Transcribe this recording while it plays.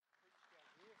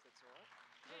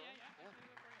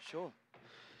Sure.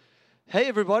 Hey,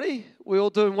 everybody. We all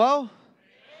doing well?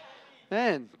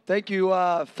 Man, thank you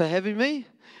for having me.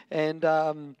 And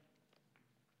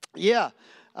yeah,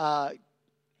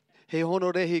 he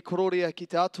honore he kororia ki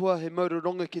te atua, he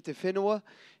maururonga ki te whenua,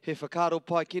 he whakaro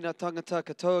pai kina tangata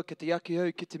katoa ki te aki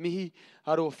hau ki te mihi,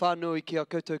 aroa whānui ki a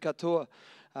koutou katoa.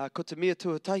 Ko te mea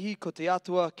tuatahi, ko te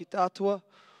atua ki te atua,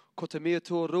 ko te mea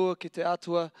tuarua ki te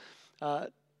atua,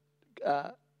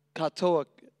 katoa.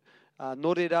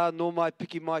 Nore rā, nō mai,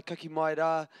 piki mai, kaki mai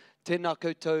rā, tēnā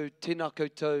koutou, tēnā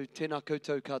koutou, tēnā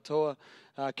koutou katoa.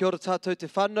 Kia ora tātou te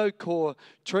whānau, ko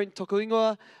Trent toko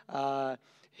ingoa,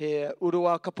 he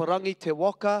urua kaparangi te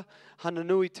waka,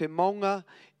 hananui te maunga,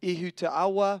 ihu te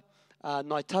awa,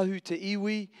 nai tahu te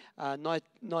iwi,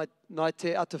 nai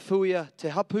te atafuia te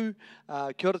hapu.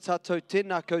 Kia ora tātou,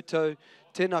 tēnā koutou,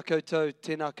 tēnā koutou,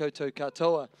 tēnā koutou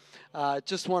katoa.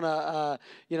 Just want to,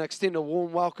 extend a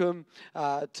warm welcome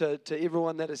to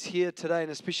everyone that is here today,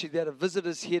 and especially that are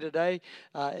visitors here today.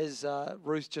 As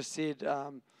Ruth just said,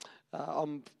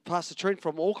 I'm Pastor Trent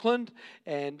from Auckland,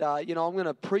 and I'm going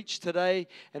to preach today,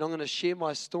 and I'm going to share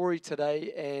my story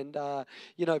today, and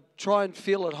try and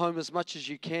feel at home as much as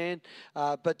you can.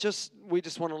 But we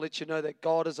just want to let you know that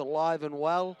God is alive and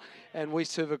well, and we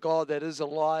serve a God that is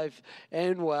alive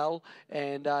and well,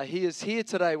 and He is here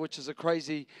today, which is a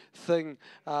crazy thing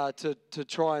to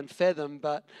try and fathom.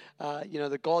 But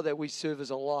the God that we serve is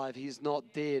alive; He's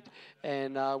not dead,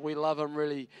 and we love Him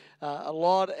really a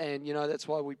lot, and that's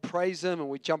why we praise Him and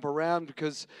we jump around,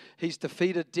 because He's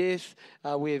defeated death.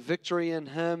 We have victory in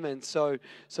Him, and so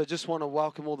just want to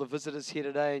welcome all the visitors here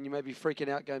today. And you may be freaking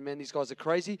out, going, "Man, these guys are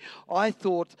crazy." I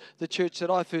thought the church that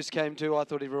I first came to, I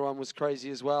thought everyone was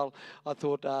crazy as well. I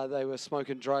thought they were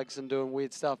smoking drugs and doing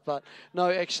weird stuff, but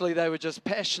no, actually they were just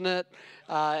passionate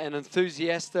and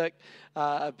enthusiastic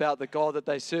about the God that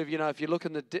they serve. If you look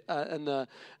in the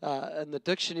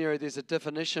dictionary, there's a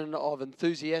definition of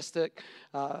enthusiastic.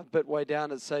 A bit way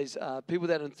down, it says people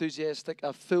that are enthusiastic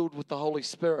are filled with the Holy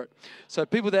Spirit. So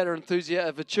people that are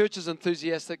enthusiastic, if a church is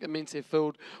enthusiastic, it means they're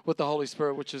filled with the Holy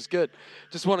Spirit, which is good.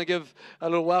 Just want to give a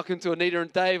little welcome to Anita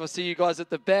and Dave. I see you guys at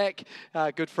the back,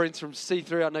 good friends from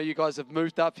C3. I know you guys have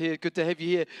moved up here. Good to have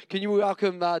you here. Can you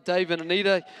welcome Dave and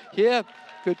Anita here?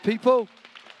 Good people.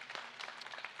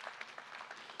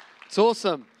 It's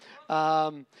awesome.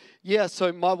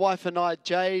 So my wife and I,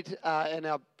 Jade, and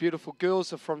our beautiful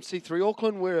girls are from C3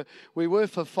 Auckland, where we were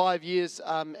for 5 years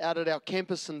out at our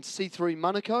campus in C3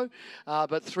 Manukau.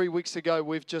 But 3 weeks ago,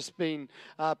 we've just been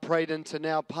prayed into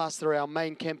now pastor our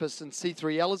main campus in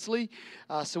C3 Ellerslie.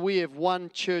 So we have one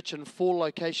church in 4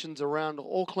 locations around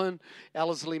Auckland: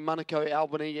 Ellerslie, Manukau,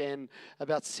 Albany, and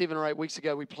about 7 or 8 weeks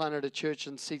ago, we planted a church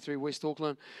in C3 West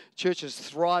Auckland. Church is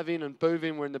thriving and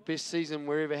booming. We're in the best season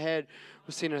we've ever had.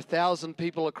 We've seen 1,000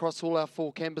 people across all our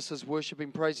 4 campuses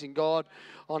worshiping, praising God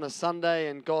on a Sunday,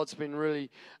 and God's been really,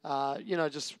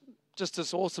 just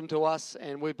as awesome to us,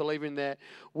 and we're believing that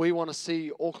we want to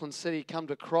see Auckland City come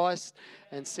to Christ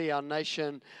and see our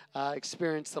nation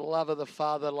experience the love of the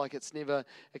Father like it's never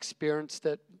experienced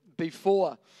it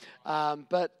before.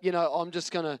 But I'm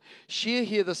just going to share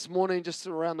here this morning just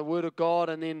around the Word of God,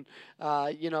 and then,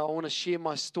 I want to share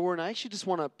my story, and I actually just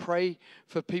want to pray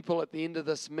for people at the end of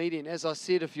this meeting. As I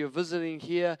said, if you're visiting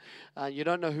here, you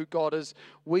don't know who God is,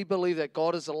 we believe that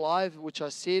God is alive, which I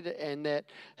said, and that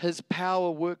His power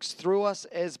works through us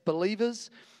as believers.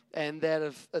 And that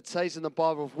if it says in the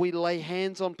Bible, if we lay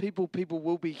hands on people, people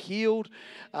will be healed,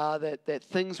 that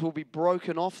things will be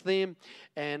broken off them.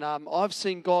 And I've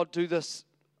seen God do this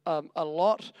a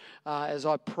lot. As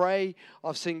I pray,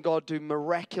 I've seen God do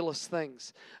miraculous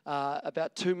things.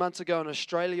 About 2 months ago in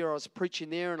Australia, I was preaching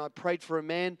there, and I prayed for a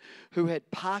man who had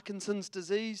Parkinson's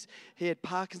disease. He had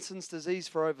Parkinson's disease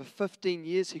for over 15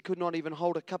 years. He could not even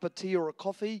hold a cup of tea or a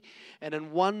coffee. And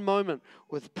in one moment,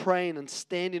 with praying and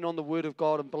standing on the Word of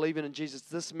God and believing in Jesus,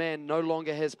 this man no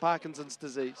longer has Parkinson's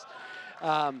disease.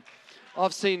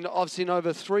 I've seen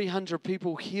over 300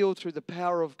 people healed through the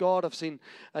power of God. I've seen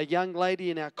a young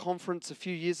lady in our conference a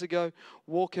few years ago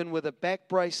walk in with a back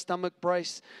brace, stomach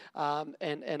brace,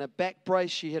 and a back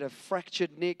brace. She had a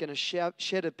fractured neck and a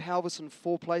shattered pelvis in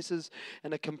 4 places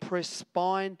and a compressed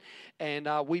spine. And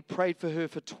we prayed for her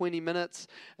for 20 minutes.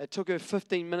 It took her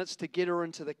 15 minutes to get her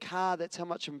into the car. That's how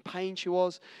much in pain she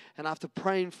was. And after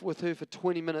praying with her for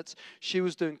 20 minutes, she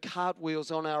was doing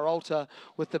cartwheels on our altar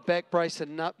with the back brace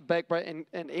and back brace.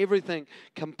 And everything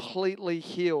completely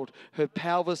healed. Her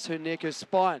pelvis, her neck, her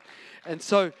spine. And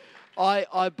so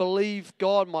I believe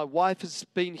God. My wife has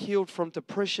been healed from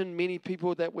depression. Many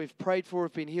people that we've prayed for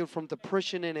have been healed from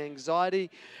depression and anxiety.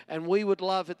 And we would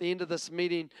love at the end of this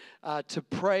meeting to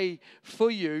pray for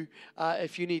you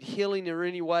if you need healing in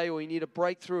any way, or you need a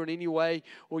breakthrough in any way,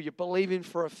 or you're believing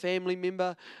for a family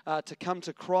member to come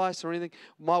to Christ or anything.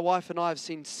 My wife and I have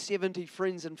seen 70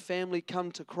 friends and family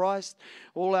come to Christ.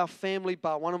 All our family,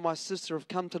 but one of my sisters, have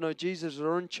come to know Jesus.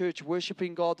 We're in church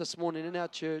worshiping God this morning in our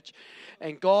church.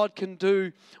 And God can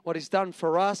do what He's done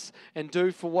for us and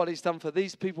do for what He's done for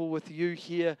these people with you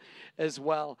here as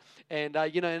well. And,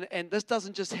 and this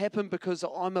doesn't just happen because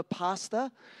I'm a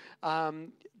pastor.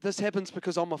 This happens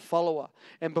because I'm a follower.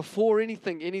 And before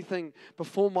anything,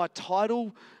 before my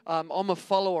title, I'm a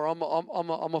follower. I'm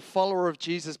a follower of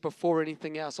Jesus before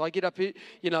anything else. I get up,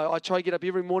 I try to get up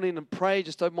every morning and pray,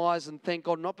 just open my eyes and thank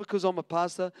God, not because I'm a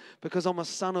pastor, because I'm a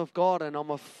son of God and I'm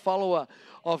a follower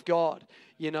of God,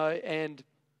 and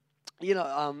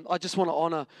I just want to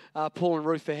honor Paul and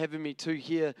Ruth for having me too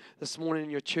here this morning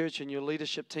in your church and your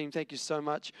leadership team. Thank you so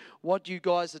much. What you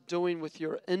guys are doing with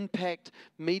your impact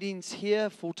meetings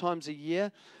here 4 times a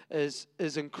year is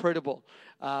incredible.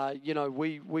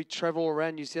 We travel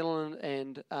around New Zealand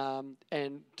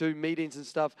and do meetings and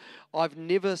stuff. I've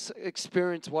never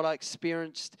experienced what I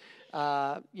experienced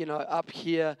up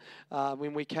here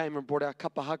when we came and brought our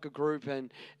Kapa Haka group,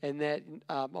 and that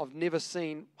I've never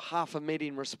seen half a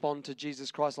meeting respond to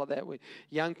Jesus Christ like that. With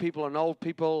young people and old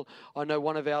people. I know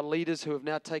one of our leaders who have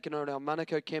now taken over our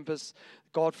Manukau campus,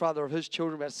 godfather of his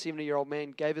children, about a 70-year-old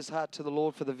man, gave his heart to the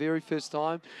Lord for the very first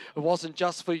time. It wasn't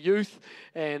just for youth,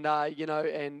 and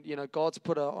God's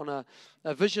put a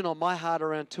vision on my heart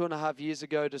around 2.5 years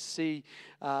ago to see,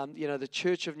 the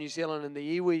Church of New Zealand and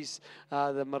the iwis,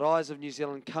 the Marais of New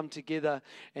Zealand, come together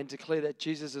and declare that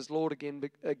Jesus is Lord again,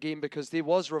 because there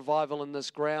was revival in this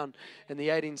ground in the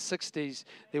 1860s.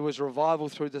 There was revival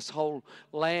through this whole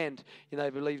land. They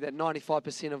believe that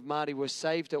 95% of Māori were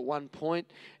saved at one point,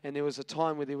 and there was a time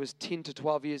where there was 10 to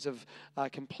 12 years of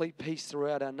complete peace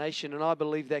throughout our nation, and I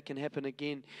believe that can happen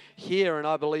again here. And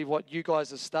I believe what you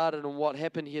guys have started and what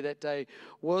happened here that day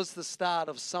was the start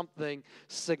of something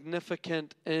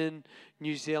significant in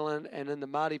New Zealand and in the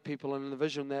Māori people and in the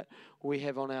vision that we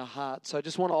have on our heart. So I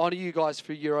just want to honor you guys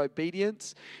for your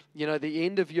obedience. The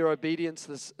end of your obedience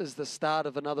is the start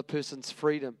of another person's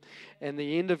freedom. And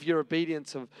the end of your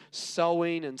obedience of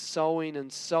sowing and sowing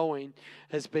and sowing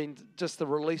has been just the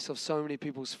release of so many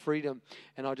people's freedom.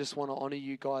 And I just want to honor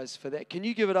you guys for that. Can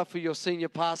you give it up for your senior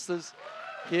pastors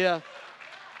here?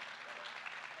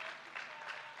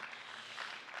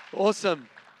 Awesome.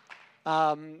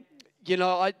 There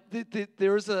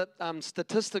is a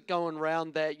statistic going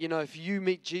around that, if you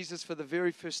meet Jesus for the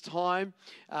very first time,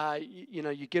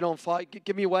 you get on fire.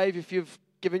 Give me a wave if you've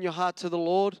given your heart to the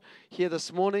Lord here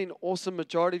this morning. Awesome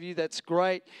majority of you, that's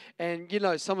great. And,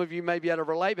 some of you may be able to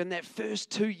relate, but in that first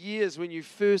 2 years when you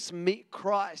first meet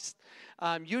Christ,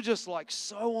 you're just like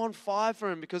so on fire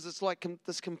for Him, because it's like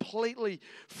this completely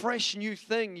fresh new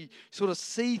thing. You sort of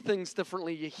see things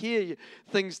differently. You hear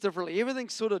things differently.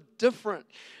 Everything's sort of different.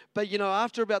 But,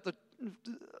 after about the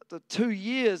 2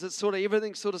 years, it's sort of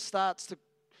everything sort of starts to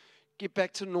get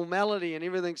back to normality, and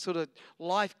everything sort of,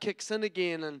 life kicks in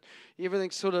again, and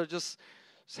everything sort of just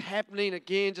happening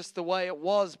again just the way it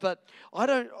was. But I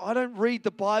don't read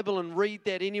the Bible and read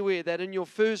that anywhere, that in your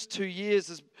first 2 years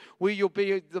is where you'll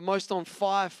be the most on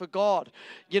fire for God.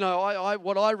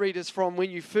 What I read is from when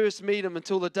you first meet Him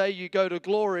until the day you go to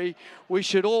glory, we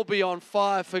should all be on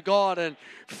fire for God. And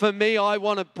for me, I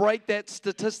want to break that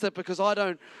statistic, because I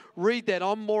don't read that.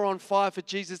 I'm more on fire for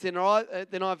Jesus than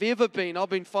I've ever been. I've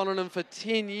been following Him for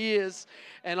 10 years,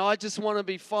 and I just want to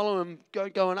be following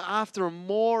Him, going after Him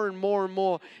more and more and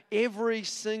more every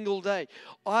single day.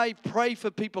 I pray for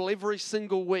people every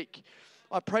single week.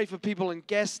 I pray for people in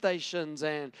gas stations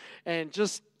and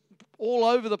just all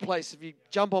over the place. If you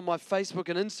jump on my Facebook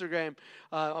and Instagram,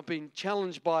 I've been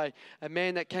challenged by a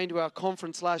man that came to our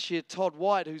conference last year, Todd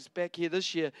White, who's back here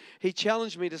this year. He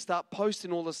challenged me to start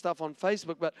posting all this stuff on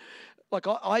Facebook. But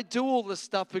I do all this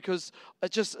stuff because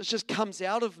it just comes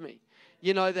out of me.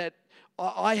 That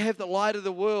I have the light of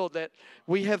the world, that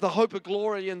we have the hope of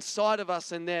glory inside of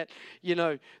us, and that,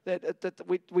 that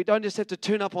we don't just have to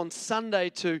turn up on Sunday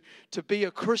to be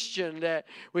a Christian, that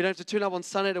we don't have to turn up on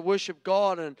Sunday to worship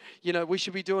God, and, we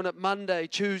should be doing it Monday,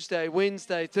 Tuesday,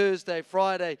 Wednesday, Thursday,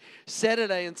 Friday,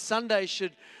 Saturday, and Sunday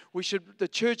the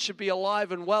church should be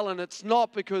alive and well, and it's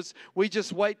not because we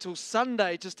just wait till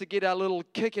Sunday just to get our little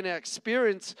kick in our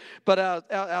experience, but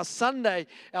our Sunday,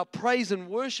 our praise and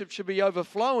worship should be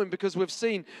overflowing because we've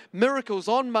seen miracles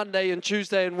on Monday and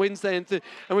Tuesday and Wednesday, and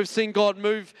we've seen God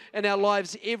move in our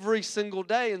lives every single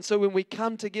day. And so when we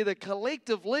come together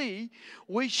collectively,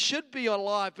 we should be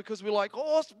alive because we're like,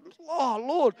 oh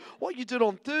Lord, what you did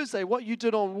on Thursday, what you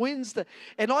did on Wednesday.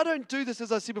 And I don't do this,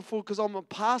 as I said before, because I'm a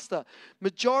pastor.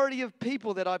 Majority of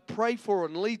people that I pray for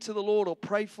and lead to the Lord or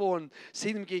pray for and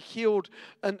see them get healed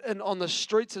and on the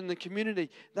streets in the community,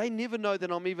 they never know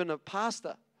that I'm even a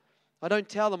pastor. I don't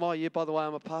tell them, oh yeah, by the way,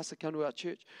 I'm a pastor, come to our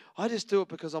church. I just do it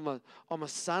because I'm a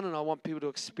son and I want people to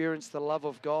experience the love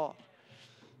of God.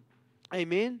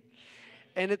 Amen?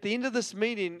 And at the end of this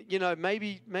meeting,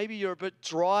 maybe you're a bit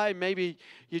dry, maybe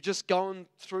you're just going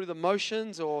through the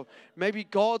motions, or maybe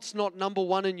God's not number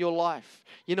one in your life.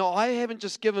 I haven't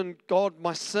just given God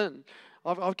my sin.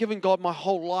 I've given God my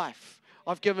whole life.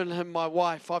 I've given Him my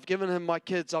wife. I've given Him my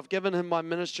kids. I've given Him my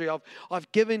ministry.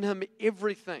 I've given Him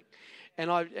everything.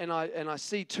 And I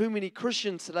see too many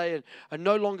Christians today are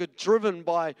no longer driven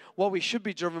by what we should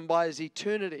be driven by is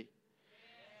eternity.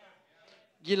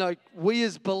 We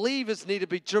as believers need to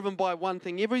be driven by one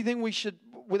thing. Everything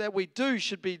that we do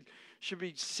should be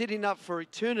setting up for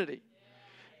eternity.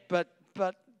 But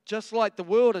just like the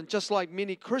world and just like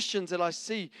many Christians that I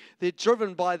see, they're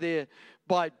driven by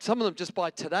some of them just by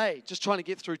today, just trying to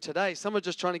get through today. Some are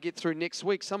just trying to get through next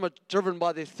week. Some are driven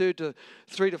by their 3 to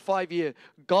 5 year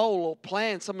goal or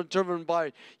plan. Some are driven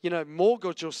by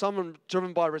mortgage, or some are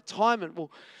driven by retirement.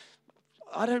 Well,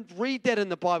 I don't read that in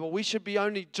the Bible. We should be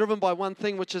only driven by one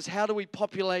thing, which is how do we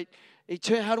populate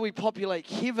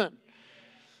heaven?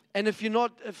 And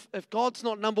if God's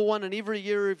not number one in every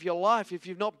area of your life, if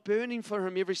you're not burning for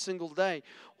Him every single day,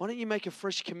 why don't you make a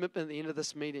fresh commitment at the end of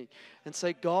this meeting and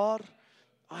say, God,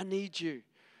 I need you.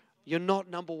 You're not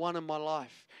number one in my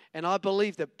life. And I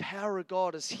believe the power of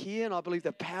God is here, and I believe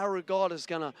the power of God is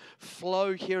going to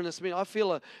flow here in this meeting. I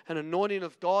feel an anointing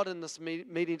of God in this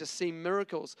meeting to see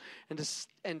miracles. And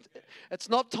it's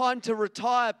not time to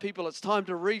retire, people. It's time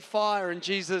to refire in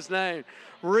Jesus' name.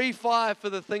 Refire for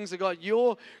the things of God.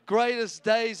 Your greatest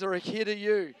days are ahead of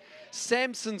you.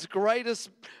 Samson's greatest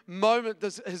moment,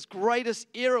 his greatest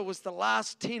era was the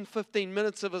last 10, 15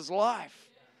 minutes of his life.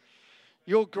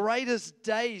 Your greatest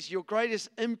days, your greatest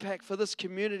impact for this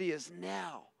community is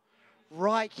now.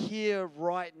 Right here,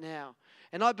 right now.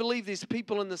 And I believe there's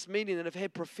people in this meeting that have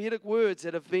had prophetic words,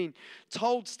 that have been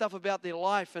told stuff about their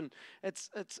life, and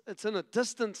it's in a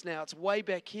distance now. It's way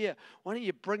back here. Why don't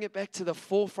you bring it back to the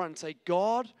forefront and say,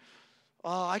 God,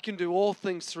 I can do all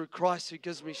things through Christ who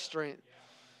gives me strength.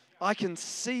 I can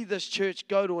see this church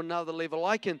go to another level.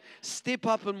 I can step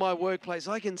up in my workplace.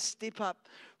 I can step up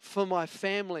for my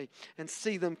family and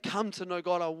see them come to know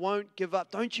God. I won't give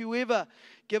up. Don't you ever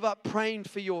give up praying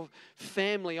for your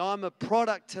family. I'm a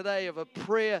product today of a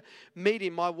prayer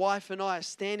meeting. My wife and I are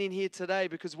standing here today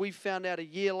because we found out a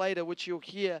year later, which you'll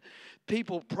hear,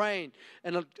 people praying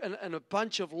in a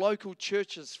bunch of local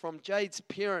churches, from Jade's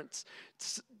parents,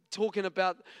 talking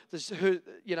about this,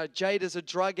 Jade is a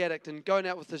drug addict and going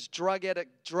out with this drug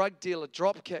addict, drug dealer,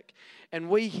 dropkick.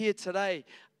 And we here today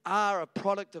are a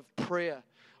product of prayer,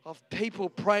 of people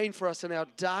praying for us in our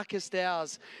darkest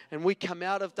hours. And we come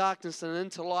out of darkness and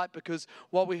into light because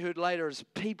what we heard later is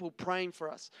people praying for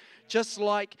us. Just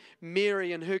like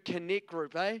Mary and her Connect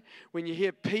group, when you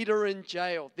hear Peter in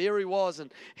jail, there he was,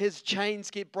 and his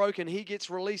chains get broken. He gets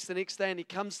released the next day, and he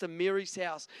comes to Mary's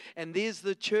house, and there's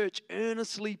the church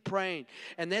earnestly praying.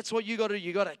 And that's what you got to do.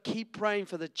 You got to keep praying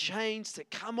for the chains to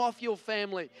come off your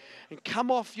family and come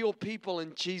off your people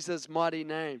in Jesus' mighty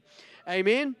name.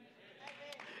 Amen.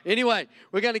 Anyway,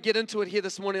 we're going to get into it here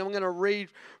this morning. I'm going to read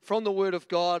from the Word of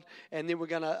God, and then we're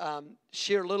going to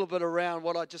share a little bit around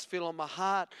what I just feel on my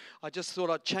heart. I just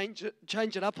thought I'd change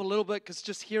it up a little bit, because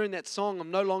just hearing that song, I'm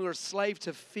no longer a slave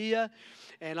to fear,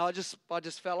 and I just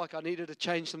felt like I needed to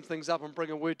change some things up and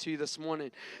bring a word to you this morning.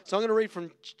 So I'm going to read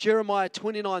from Jeremiah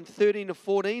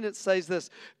 29:13-14. It says this: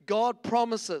 God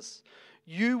promises,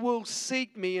 you will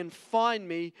seek me and find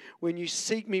me when you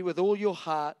seek me with all your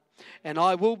heart, and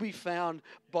I will be found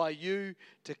by you,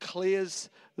 declares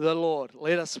the Lord.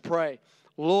 Let us pray.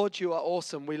 Lord, you are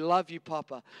awesome. We love you,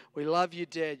 Papa. We love you,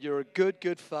 Dad. You're a good,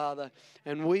 good Father.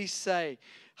 And we say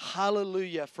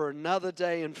hallelujah for another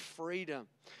day in freedom,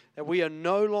 that we are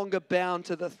no longer bound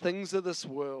to the things of this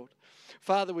world.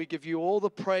 Father, we give you all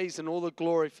the praise and all the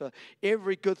glory for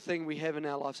every good thing we have in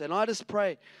our lives. And I just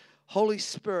pray, Holy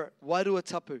Spirit, wairua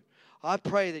tapu, I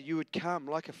pray that you would come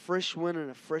like a fresh wind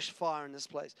and a fresh fire in this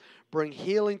place. Bring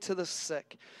healing to the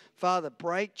sick. Father,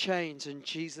 break chains in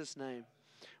Jesus' name.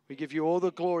 We give you all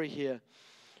the glory here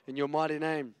in your mighty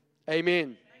name.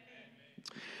 Amen.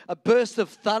 A burst of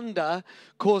thunder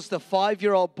caused a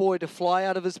 5-year-old boy to fly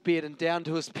out of his bed and down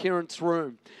to his parents'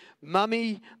 room.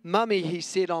 Mummy, Mummy, he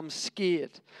said, I'm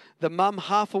scared. The mum,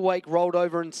 half awake, rolled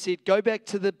over and said, go back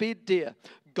to the bed, dear.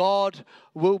 God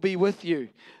will be with you.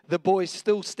 The boy,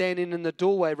 still standing in the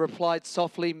doorway, replied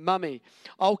softly, Mummy,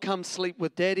 I'll come sleep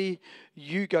with Daddy.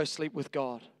 You go sleep with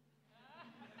God.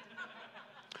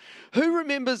 Who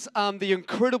remembers the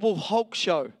Incredible Hulk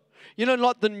show? You know,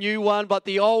 not the new one, but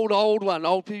the old one.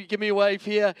 Old people, give me a wave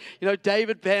here. You know,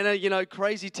 David Banner, you know,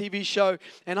 crazy TV show.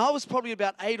 And I was probably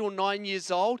about 8 or 9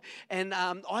 years old. And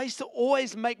I used to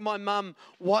always make my mum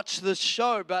watch this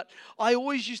show. But I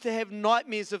always used to have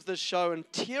nightmares of this show and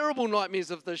terrible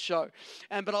nightmares of this show.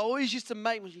 But I always used to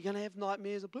make, well, you're going to have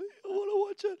nightmares. I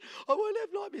want to watch it. I won't have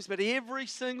nightmares. But every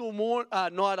single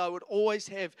night I would always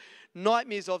have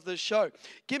nightmares of this show.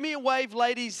 Give me a wave,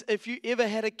 ladies, if you ever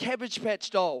had a Cabbage Patch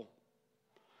doll.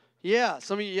 Yeah,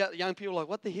 some of you young people are like,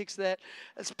 what the heck's that?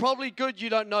 It's probably good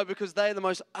you don't know because they're the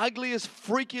most ugliest,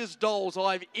 freakiest dolls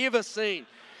I've ever seen.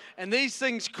 And these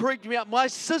things creeped me out. My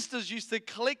sisters used to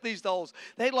collect these dolls.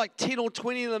 They had like 10 or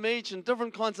 20 of them each and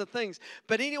different kinds of things.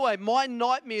 But anyway, my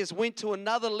nightmares went to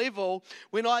another level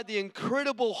when I had the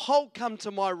Incredible Hulk come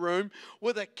to my room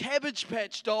with a Cabbage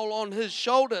Patch doll on his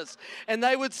shoulders. And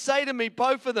they would say to me,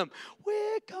 both of them,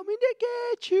 we're coming to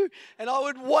get you. And I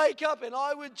would wake up and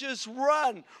I would just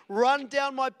run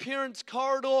down my parents'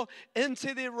 corridor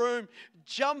into their room,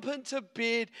 jump into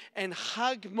bed and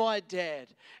hug my dad.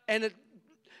 And it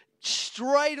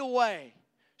straight away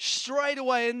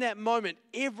in that moment,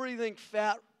 everything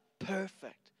felt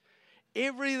perfect.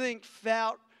 Everything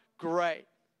felt great.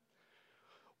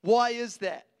 Why is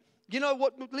that? You know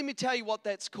what? Let me tell you what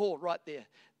that's called right there.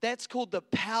 That's called the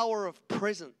power of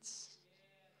presence.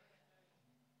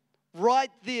 Right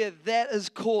there, that is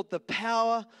called the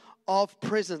power of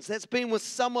presence. That's been with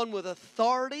someone with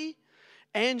authority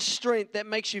and strength that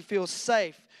makes you feel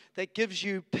safe, that gives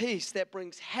you peace, that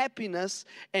brings happiness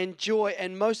and joy,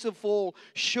 and most of all,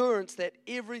 assurance that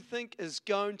everything is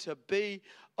going to be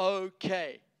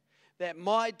okay. That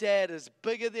my dad is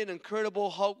bigger than Incredible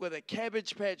Hulk with a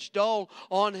Cabbage Patch doll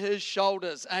on his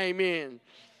shoulders. Amen.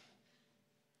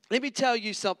 Let me tell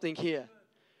you something here.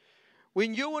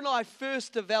 When you and I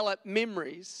first develop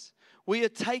memories, we are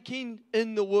taking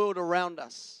in the world around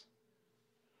us.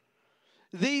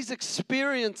 These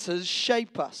experiences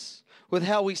shape us with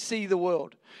how we see the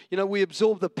world. You know, we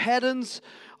absorb the patterns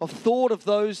of thought of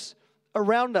those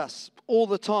around us all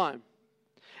the time.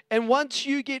 And once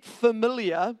you get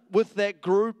familiar with that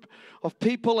group of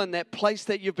people and that place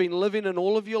that you've been living in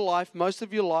all of your life, most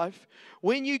of your life,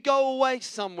 when you go away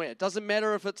somewhere, it doesn't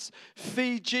matter if it's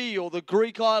Fiji or the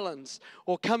Greek islands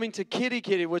or coming to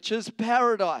Kirikiri, which is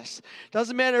paradise.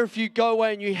 Doesn't matter if you go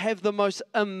away and you have the most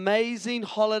amazing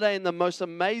holiday in the most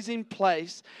amazing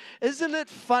place. Isn't it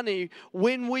funny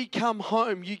when we come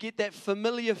home, you get that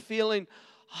familiar feeling,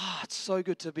 it's so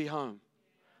good to be home.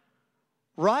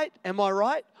 Right? Am I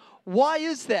right? Why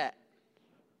is that?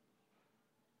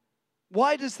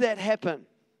 Why does that happen?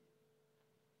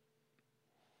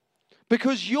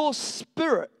 Because your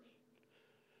spirit,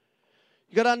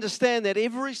 you got to understand that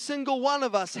every single one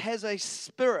of us has a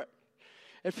spirit.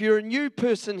 If you're a new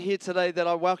person here today that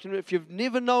I welcome, if you've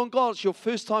never known God, it's your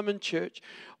first time in church,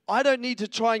 I don't need to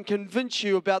try and convince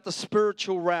you about the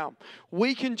spiritual realm.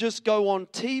 We can just go on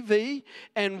TV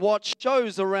and watch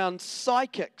shows around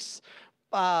psychics.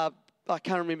 I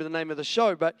can't remember the name of the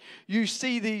show, but you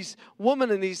see these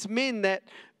women and these men that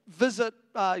visit,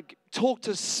 talk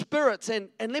to spirits. And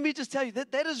let me just tell you,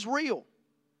 that is real.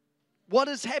 What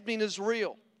is happening is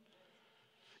real.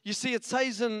 You see, it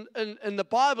says in the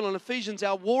Bible, in Ephesians,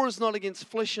 our war is not against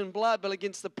flesh and blood, but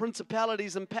against the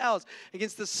principalities and powers,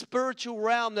 against the spiritual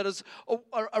realm that is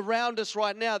around us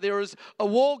right now. There is a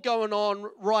war going on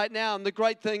right now, and the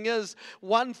great thing is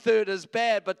 1/3 is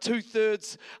bad, but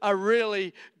 2/3 are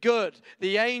really good.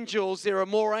 The angels, there are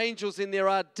more angels than there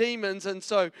are demons, and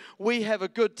so we have a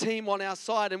good team on our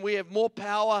side, and we have more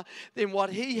power than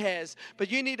what he has. But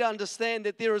you need to understand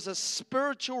that there is a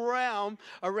spiritual realm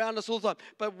around us all the time.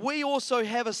 But we also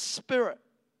have a spirit.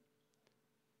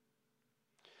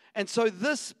 And so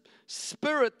this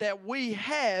spirit that we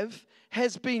have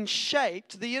has been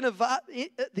shaped, the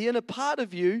inner part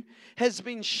of you has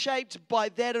been shaped by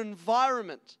that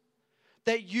environment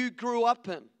that you grew up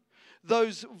in.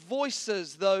 Those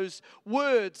voices, those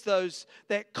words,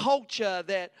 that culture,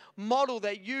 that model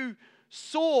that you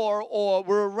saw or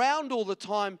were around all the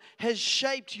time has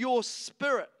shaped your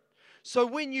spirit. So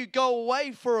when you go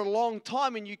away for a long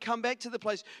time and you come back to the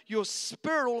place, your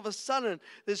spirit all of a sudden,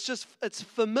 it's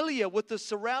familiar with the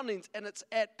surroundings and it's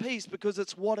at peace because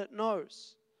it's what it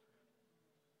knows.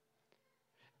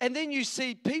 And then you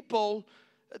see people,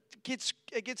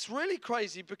 it gets really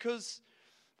crazy because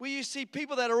where you see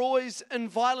people that are always in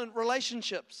violent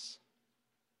relationships.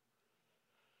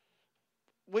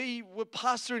 We were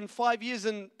pastoring 5 years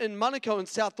in Manukau in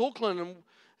South Auckland,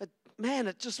 and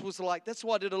it just was like, that's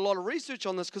why I did a lot of research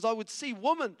on this, because I would see a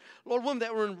lot of women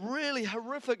that were in really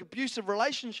horrific, abusive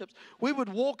relationships. We would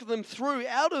walk them through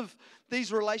out of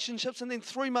these relationships, and then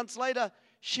 3 months later,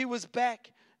 she was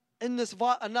back in this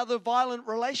another violent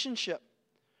relationship.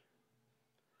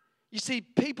 You see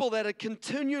people that are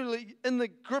continually in the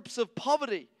grips of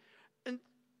poverty and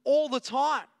all the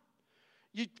time.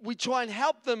 We try and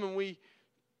help them, and we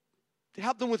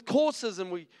help them with courses,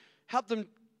 and we help them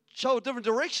show different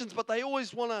directions, but they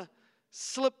always want to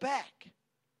slip back.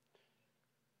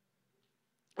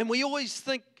 And we always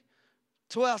think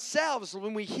to ourselves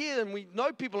when we hear and we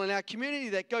know people in our community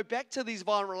that go back to these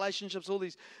violent relationships, all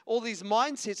these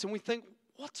mindsets, and we think,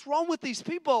 what's wrong with these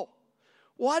people?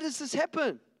 Why does this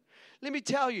happen? Let me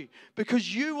tell you,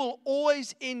 because you will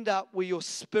always end up where your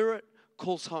spirit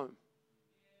calls home.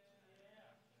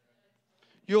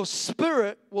 Your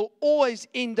spirit will always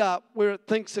end up where it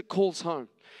thinks it calls home.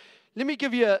 Let me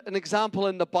give you an example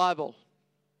in the Bible.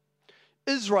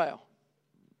 Israel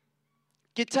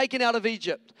get taken out of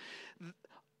Egypt.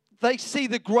 They see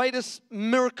the greatest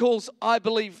miracles, I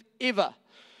believe, ever.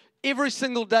 Every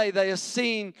single day they are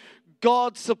seeing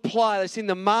God supply. They've seen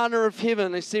the manna of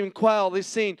heaven. They've seen quail. They've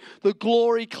seen the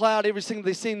glory cloud. They've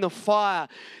seen the fire.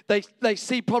 They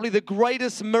see probably the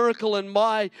greatest miracle in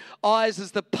my eyes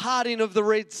is the parting of the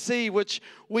Red Sea, which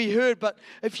we heard. But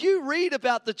if you read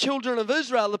about the children of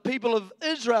Israel, the people of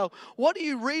Israel, what do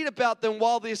you read about them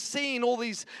while they're seeing all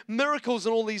these miracles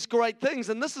and all these great things?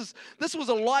 And this was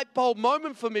a light bulb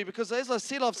moment for me, because as I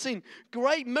said, I've seen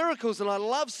great miracles and I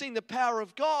love seeing the power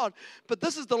of God. But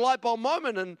this is the light bulb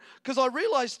moment, and because I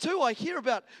realized too, I hear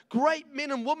about great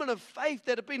men and women of faith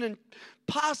that have been in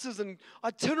pastors and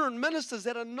itinerant ministers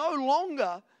that are no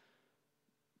longer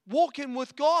walking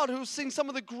with God, who have seen some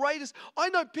of the greatest. I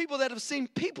know people that have seen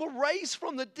people raised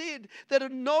from the dead that are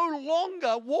no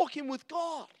longer walking with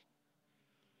God.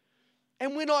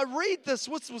 And when I read this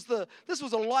was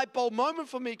a light bulb moment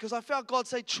for me, because I felt God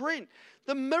say, Trent,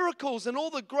 the miracles and all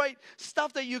the great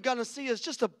stuff that you're going to see is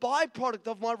just a byproduct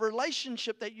of my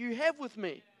relationship that you have with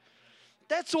me.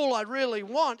 That's all I really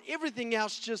want. Everything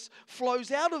else just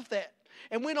flows out of that.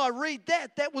 And when I read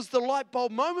that was the light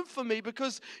bulb moment for me,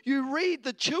 because you read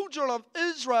the children of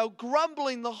Israel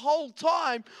grumbling the whole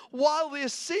time while they're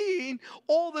seeing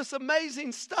all this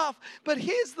amazing stuff. But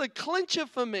here's the clincher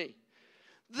for me.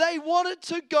 They wanted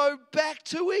to go back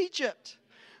to Egypt.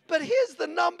 But here's the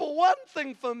number one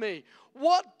thing for me.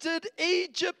 What did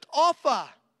Egypt offer?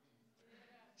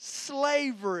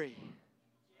 Slavery.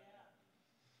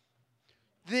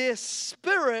 Their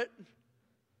spirit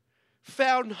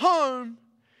found home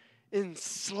in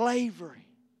slavery.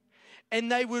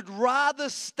 And they would rather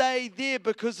stay there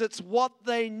because it's what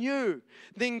they knew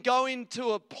than go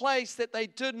into a place that they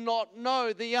did not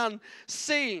know, the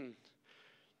unseen.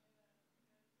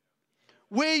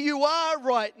 Where you are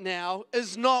right now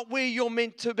is not where you're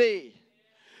meant to be.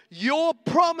 Your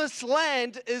promised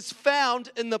land is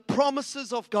found in the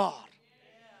promises of God.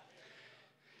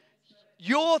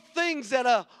 Your things that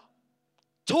are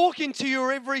talking to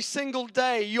you every single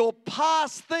day, your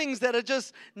past things that are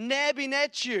just nabbing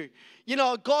at you. You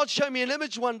know, God showed me an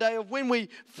image one day of when we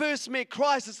first met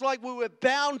Christ. It's like we were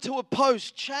bound to a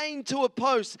post, chained to a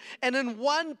post, and in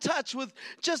one touch with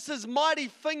just his mighty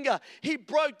finger, he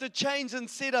broke the chains and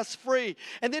set us free.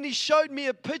 And then he showed me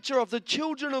a picture of the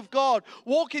children of God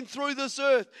walking through this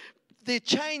earth, their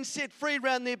chains set free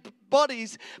around their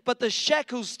bodies, but the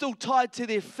shackles still tied to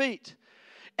their feet.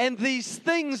 And these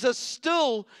things are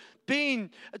still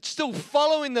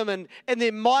following them, and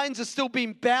their minds are still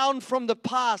being bound from the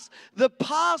past. The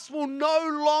past will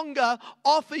no longer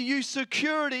offer you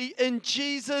security in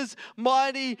Jesus'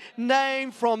 mighty name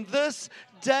from this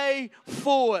day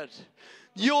forward.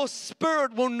 Your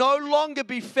spirit will no longer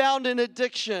be found in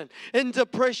addiction, in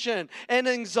depression, in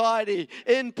anxiety,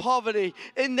 in poverty,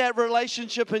 in that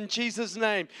relationship in Jesus'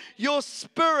 name. Your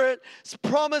spirit's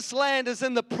promised land is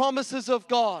in the promises of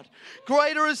God.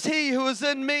 Greater is He who is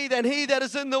in me than he that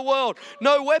is in the world.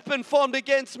 No weapon formed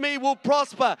against me will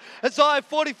prosper. Isaiah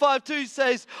 45:2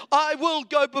 says, I will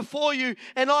go before you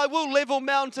and I will level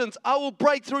mountains. I will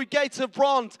break through gates of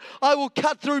bronze. I will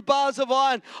cut through bars of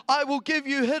iron. I will give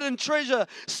you hidden treasure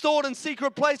stored in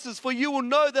secret places, for you will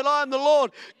know that I am the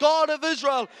Lord, God of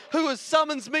Israel, who has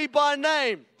summons me by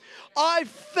name. I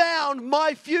found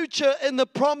my future in the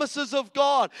promises of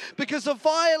God, because if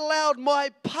I allowed my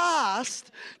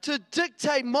past to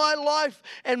dictate my life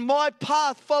and my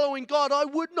path following God, I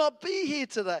would not be here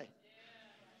today.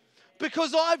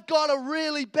 Because I've got a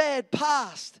really bad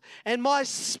past, and my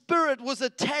spirit was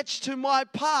attached to my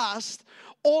past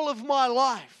all of my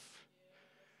life.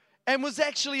 And was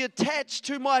actually attached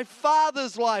to my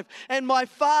father's life and my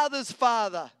father's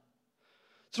father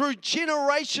through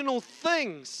generational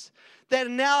things that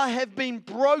now have been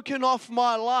broken off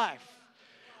my life.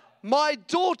 My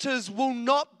daughters will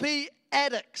not be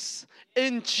addicts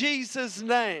in Jesus'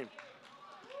 name.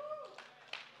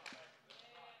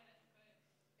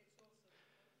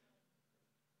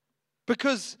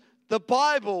 Because the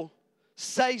Bible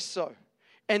says so,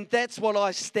 and that's what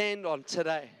I stand on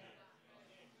today.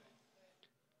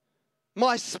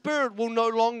 My spirit will no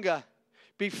longer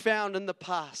be found in the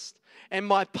past, and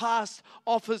my past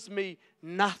offers me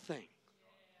nothing.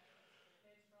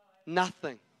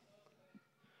 Nothing.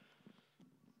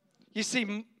 You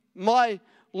see, my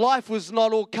life was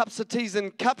not all cups of teas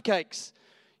and cupcakes.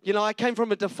 You know, I came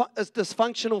from a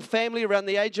dysfunctional family. Around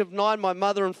the age of 9, my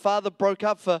mother and father broke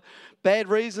up for bad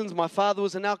reasons. My father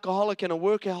was an alcoholic and a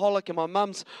workaholic, and my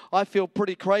mum's, I feel,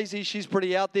 pretty crazy. She's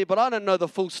pretty out there, but I don't know the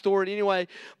full story. Anyway,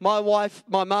 my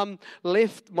mum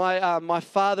left my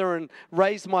father and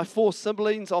raised my 4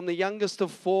 siblings. I'm the youngest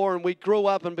of 4, and we grew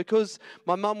up, and because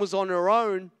my mum was on her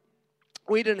own,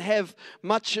 we didn't have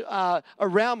much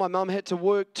around. My mum had to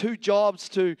work 2 jobs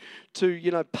to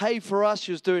pay for us.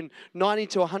 She was doing 90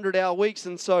 to 100-hour weeks.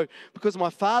 And so because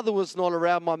my father was not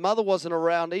around, my mother wasn't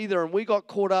around either. And we got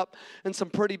caught up in some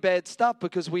pretty bad stuff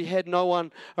because we had no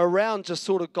one around just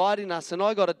sort of guiding us. And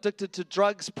I got addicted to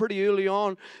drugs pretty early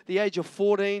on, the age of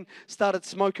 14, started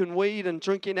smoking weed and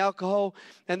drinking alcohol.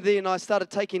 And then I started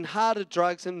taking harder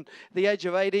drugs. And at the age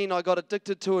of 18, I got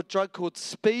addicted to a drug called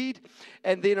speed.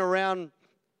 And then around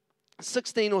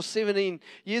 16 or 17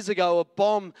 years ago, a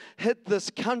bomb hit this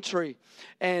country,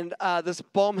 and this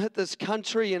bomb hit this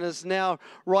country and is now,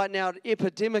 right now, an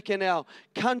epidemic in our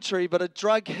country, but a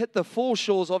drug hit the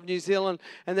foreshores of New Zealand,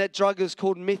 and that drug is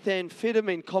called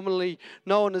methamphetamine, commonly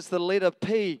known as the letter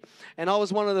P, and I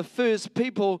was one of the first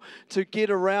people to get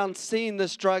around seeing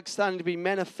this drug starting to be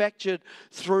manufactured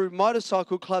through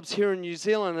motorcycle clubs here in New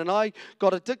Zealand, and I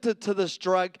got addicted to this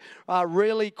drug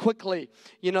really quickly.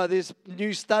 You know, there's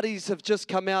new studies have just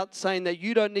come out saying that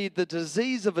you don't need the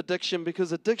disease of addiction,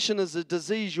 because addiction is a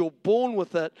disease, you're born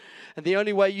with it, and the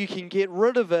only way you can get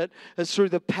rid of it is through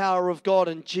the power of God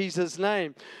in Jesus'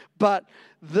 name. But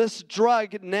this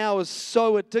drug now is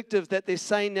so addictive that they're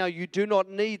saying now you do not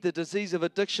need the disease of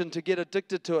addiction to get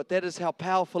addicted to it. That is how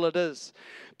powerful it is.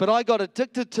 But I got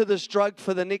addicted to this drug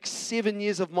for the next 7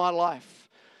 years of my life.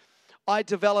 I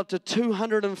developed a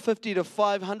 $250 to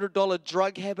 $500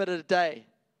 drug habit a day.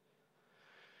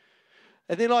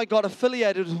 And then I got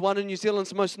affiliated with one of New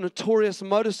Zealand's most notorious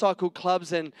motorcycle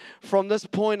clubs, and from this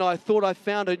point I thought I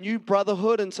found a new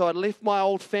brotherhood, and so I left my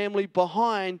old family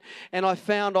behind, and I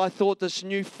thought this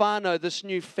new whānau, this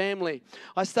new family.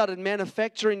 I started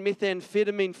manufacturing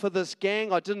methamphetamine for this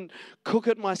gang. I didn't cook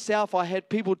it myself, I had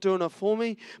people doing it for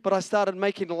me, but I started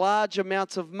making large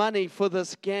amounts of money for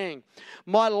this gang.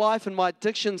 My life and my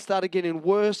addiction started getting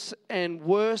worse and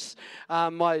worse.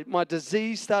 My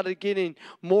disease started getting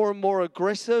more and more aggressive,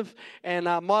 and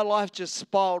my life just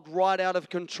spiraled right out of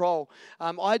control.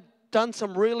 I'd done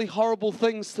some really horrible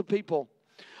things to people.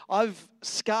 I've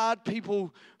scarred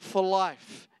people for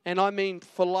life, and I mean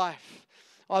for life.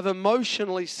 I've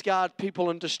emotionally scarred people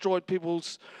and destroyed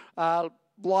people's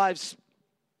lives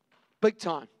big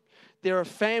time. There are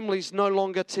families no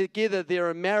longer together. There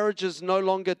are marriages no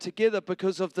longer together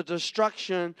because of the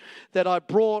destruction that I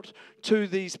brought to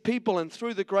these people. And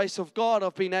through the grace of God,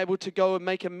 I've been able to go and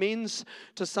make amends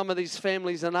to some of these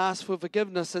families and ask for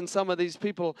forgiveness. And some of these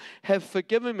people have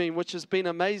forgiven me, which has been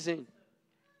amazing.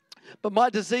 But my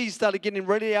disease started getting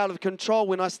really out of control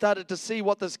when I started to see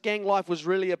what this gang life was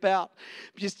really about.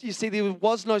 You see, there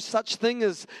was no such thing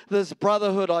as this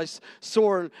brotherhood. I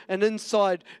saw an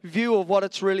inside view of what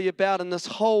it's really about. And this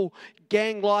whole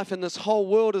gang life and this whole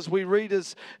world, as we read,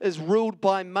 is ruled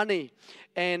by money.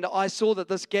 And I saw that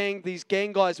these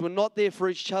gang guys were not there for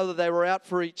each other. They were out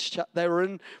for they were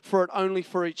in for it only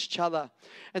for each other.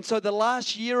 And so the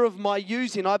last year of my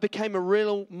using, I became a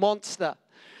real monster.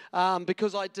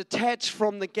 Because I detached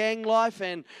from the gang life,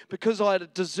 and because I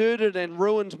had deserted and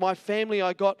ruined my family.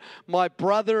 I got my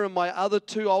brother and my other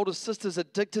two older sisters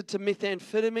addicted to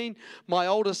methamphetamine. My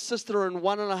older sister, in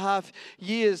 1.5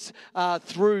 years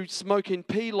through smoking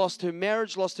P, lost her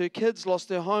marriage, lost her kids, lost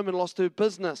her home, and lost her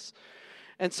business.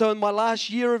 And so in my last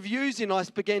year of using, I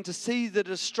began to see the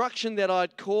destruction that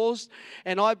I'd caused.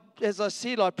 And as I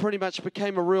said, I pretty much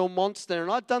became a real monster.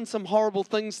 And I'd done some horrible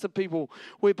things to people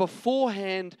where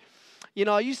beforehand,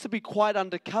 I used to be quite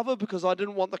undercover because I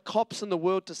didn't want the cops in the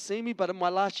world to see me. But in my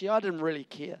last year, I didn't really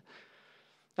care.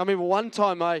 I remember one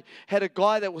time I had a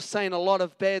guy that was saying a lot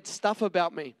of bad stuff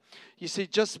about me. You see,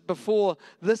 just before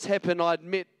this happened, I'd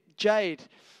met Jade.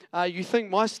 You think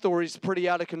my story's pretty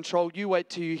out of control. You wait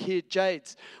till you hear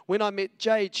Jade's. When I met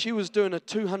Jade, she was doing a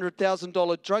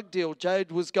 $200,000 drug deal.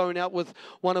 Jade was going out with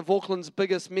one of Auckland's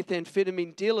biggest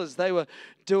methamphetamine dealers. They were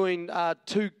doing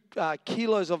 2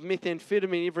 kilos of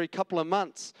methamphetamine every couple of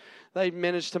months. They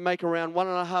managed to make around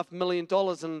 $1.5 million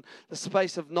in the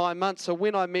space of 9 months. So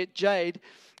when I met Jade,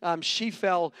 she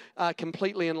fell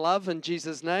completely in love in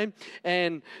Jesus' name.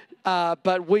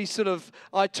 But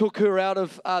I took her out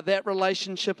of that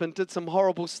relationship and did some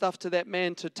horrible stuff to that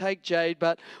man to take Jade.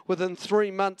 But within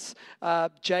 3 months,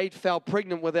 Jade fell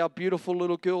pregnant with our beautiful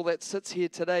little girl that sits here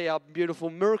today, our beautiful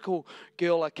miracle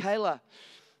girl, Akela.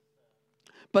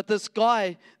 But this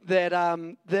guy that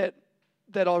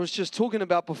I was just talking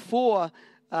about before,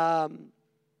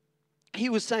 he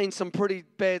was saying some pretty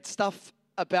bad stuff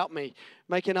about me,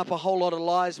 making up a whole lot of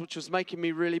lies, which was making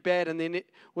me really bad. And then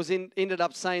ended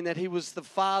up saying that he was the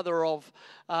father of,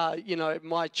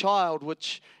 my child,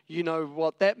 which you know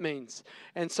what that means.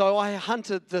 And so I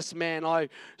hunted this man. I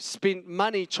spent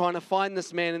money trying to find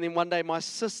this man. And then one day my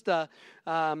sister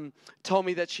told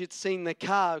me that she'd seen the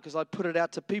car because I put it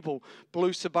out to people,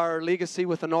 blue Subaru Legacy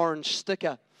with an orange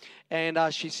sticker. And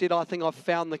she said, I think I've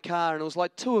found the car. And it was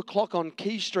like 2 o'clock on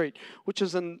Key Street, which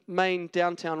is in main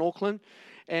downtown Auckland.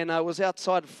 And I was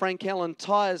outside Frank Allen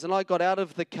Tyres, and I got out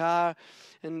of the car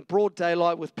in broad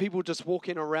daylight with people just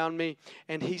walking around me.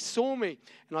 And he saw me,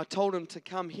 and I told him to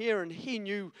come here. And he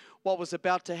knew what was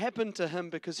about to happen to him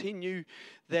because he knew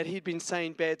that he'd been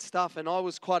saying bad stuff. And I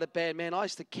was quite a bad man. I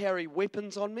used to carry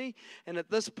weapons on me. And at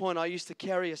this point, I used to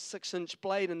carry a 6-inch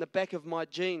blade in the back of my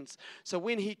jeans. So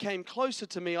when he came closer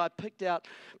to me, I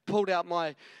pulled out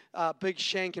my big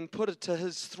shank and put it to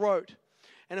his throat.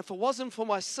 And if it wasn't for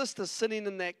my sister sitting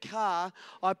in that car,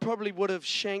 I probably would have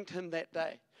shanked him that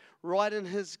day, right in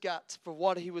his guts for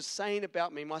what he was saying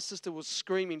about me. My sister was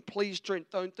screaming, please, Trent,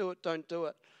 don't do it, don't do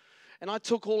it. And I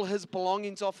took all his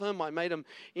belongings off him. I made him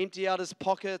empty out his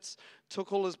pockets,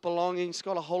 took all his belongings,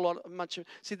 got a whole lot of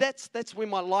See, that's where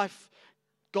my life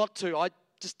got to. I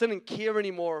just didn't care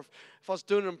anymore if I was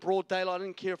doing it in broad daylight. I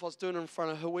didn't care if I was doing it in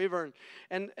front of whoever.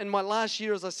 And my last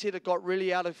year, as I said, it got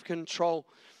really out of control.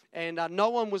 And no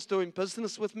one was doing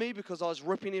business with me because I was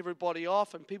ripping everybody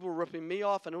off and people were ripping me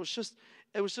off. And it was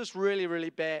just really, really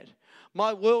bad.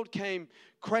 My world came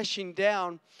crashing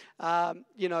down.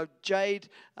 Jade,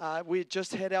 we had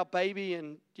just had our baby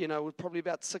and, we're probably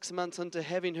about 6 months into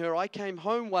having her. I came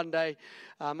home one day.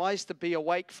 I used to be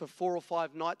awake for 4 or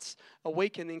 5 nights a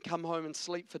week and then come home and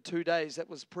sleep for 2 days. That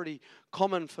was pretty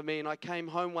common for me. And I came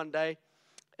home one day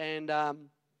and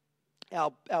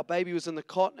our baby was in the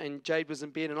cot and Jade was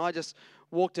in bed, and I just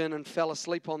walked in and fell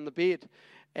asleep on the bed.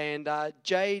 And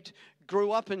Jade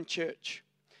grew up in church.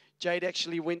 Jade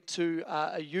actually went to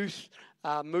a youth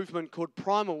movement called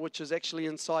Primal, which is actually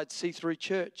inside C3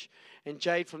 Church. And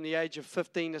Jade, from the age of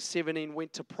 15 to 17,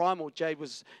 went to Primal. Jade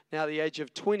was now the age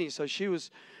of 20, so she was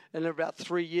in about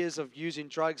 3 years of using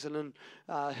drugs and in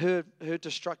her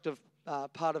destructive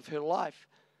part of her life.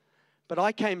 But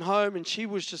I came home and she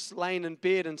was just laying in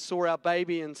bed and saw our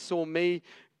baby and saw me,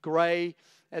 Gray.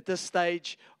 At this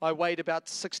stage, I weighed about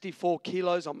 64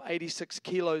 kilos. I'm 86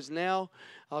 kilos now.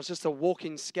 I was just a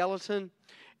walking skeleton.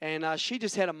 And she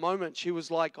just had a moment. She was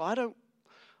like, I don't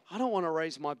want to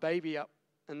raise my baby up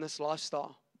in this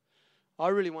lifestyle. I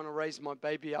really want to raise my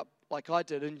baby up like I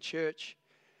did in church.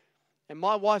 And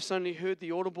my wife's only heard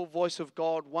the audible voice of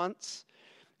God once.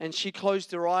 And she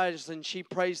closed her eyes and she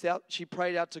prayed out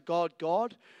to God,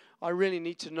 God, I really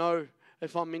need to know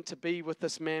if I'm meant to be with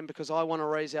this man because I want to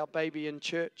raise our baby in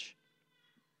church.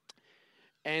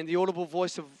 And the audible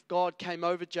voice of God came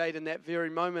over Jade in that very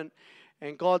moment.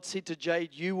 And God said to Jade,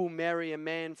 you will marry a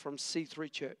man from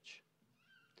C3 Church.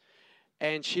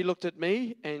 And she looked at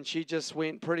me and she just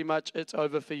went, pretty much, it's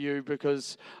over for you,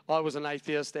 because I was an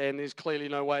atheist and there's clearly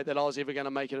no way that I was ever going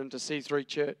to make it into C3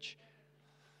 Church.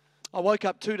 I woke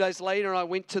up 2 days later and I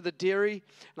went to the dairy,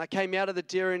 and I came out of the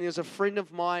dairy and there was a friend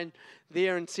of mine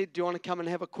there and said, do you want to come and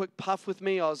have a quick puff with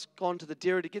me? I was gone to the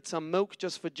dairy to get some milk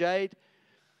just for Jade.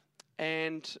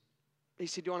 And he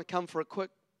said, do you want to come for a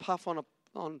quick puff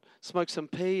on smoke some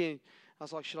pea? And I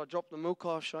was like, should I drop the milk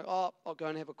off? I'll go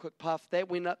and have a quick puff. That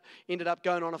ended up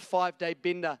going on a 5-day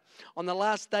bender. On the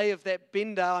last day of that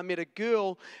bender, I met a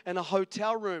girl in a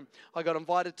hotel room. I got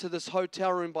invited to this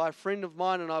hotel room by a friend of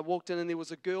mine, and I walked in and there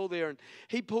was a girl there. And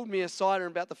he pulled me aside in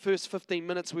about the first 15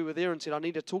 minutes we were there and said, I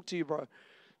need to talk to you, bro.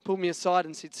 Pulled me aside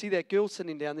and said, see that girl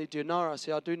sitting down there, do you know her? I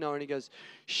said, I do know her. And he goes,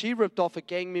 she ripped off a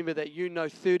gang member that you know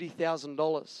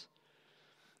 $30,000.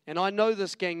 And I know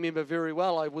this gang member very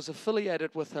well. I was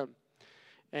affiliated with him.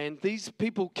 And these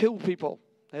people kill people.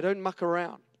 They don't muck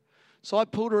around. So I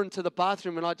pulled her into the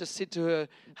bathroom and I just said to her,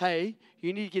 hey,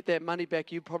 you need to get that money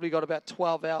back. You probably got about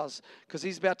 12 hours, because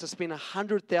he's about to spend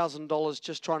 $100,000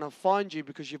 just trying to find you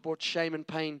because you brought shame and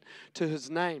pain to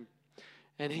his name.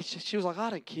 And she was like, I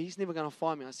don't care. He's never going to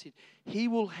find me. I said, he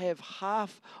will have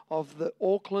half of the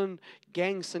Auckland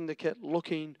gang syndicate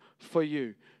looking for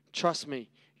you. Trust me.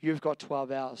 You've got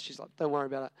 12 hours. She's like, don't worry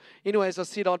about it. Anyway, as I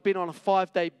said, I'd been on a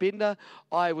 5-day bender.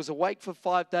 I was awake for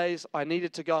 5 days. I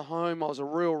needed to go home. I was a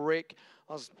real wreck.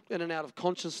 I was in and out of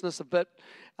consciousness a bit.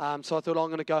 So I thought, I'm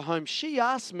going to go home. She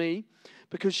asked me,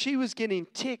 because she was getting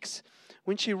texts.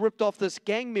 When she ripped off this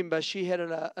gang member, she had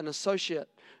an associate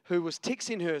who was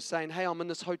texting her saying, hey, I'm in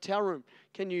this hotel room.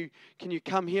 Can you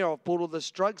come here? I've bought all this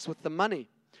drugs with the money.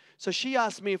 So she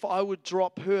asked me if I would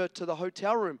drop her to the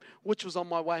hotel room, which was on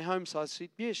my way home. So I said,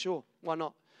 yeah, sure, why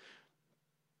not?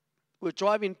 We're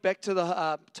driving back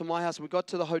to my house. We got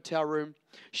to the hotel room.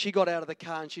 She got out of the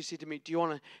car and she said to me, do you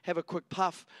want to have a quick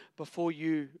puff before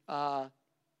you go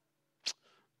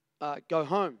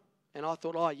home? And I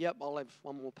thought, yep, I'll have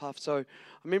one more puff. So I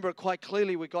remember it quite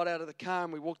clearly. We got out of the car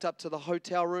and we walked up to the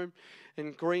hotel room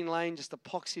in Green Lane, just a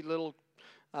poxy little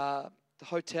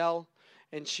hotel.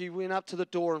 And she went up to the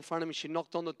door in front of me. She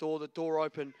knocked on the door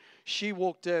opened. She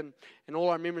walked in, and all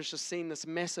I remember is just seeing this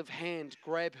massive hand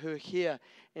grab her hair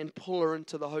and pull her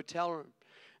into the hotel room.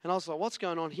 And I was like, what's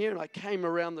going on here? And I came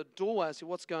around the doorway. I said,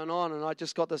 what's going on? And I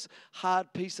just got this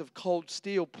hard piece of cold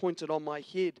steel pointed on my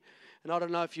head. And I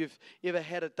don't know if you've ever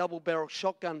had a double-barrel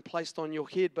shotgun placed on your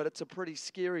head, but it's a pretty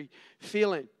scary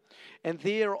feeling. And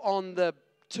there on the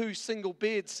 2 single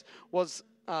beds was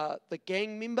the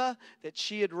gang member that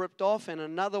she had ripped off, and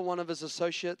another one of his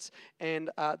associates, and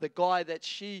the guy that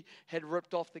she had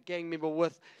ripped off the gang member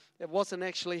with. It wasn't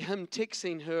actually him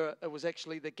texting her, it was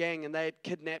actually the gang, and they had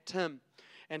kidnapped him.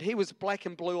 And he was black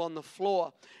and blue on the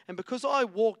floor. And because I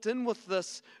walked in with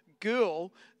this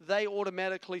girl, they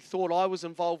automatically thought I was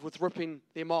involved with ripping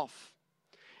them off.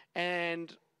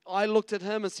 And I looked at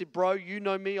him and said, bro, you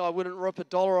know me, I wouldn't rip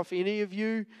 $1 off any of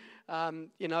you.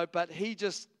 But he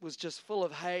was full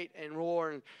of hate and raw,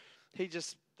 and they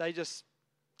just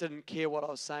didn't care what I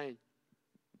was saying.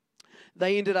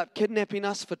 They ended up kidnapping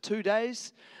us for 2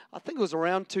 days. I think it was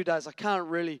around 2 days. I can't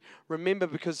really remember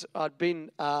because I'd been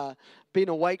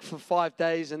awake for 5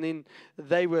 days, and then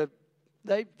they went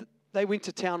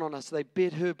to town on us. They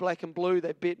bet her black and blue.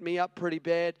 They bet me up pretty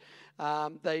bad.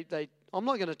 I'm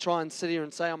not going to try and sit here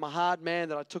and say I'm a hard man,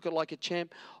 that I took it like a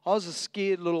champ. I was a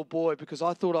scared little boy because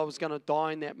I thought I was going to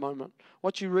die in that moment.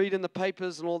 What you read in the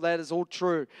papers and all that is all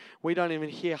true. We don't even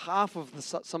hear half of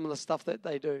some of the stuff that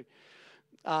they do.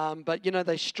 But,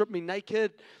 they stripped me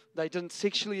naked. They didn't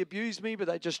sexually abuse me, but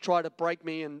they just tried to break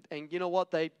me. And you know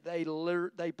what? They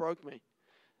broke me.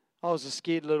 I was a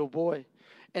scared little boy.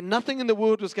 And nothing in the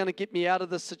world was going to get me out of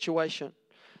this situation.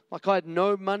 Like, I had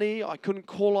no money. I couldn't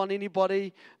call on anybody.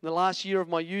 In the last year of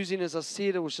my using, as I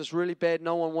said, it was just really bad.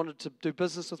 No one wanted to do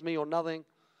business with me or nothing.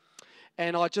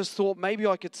 And I just thought maybe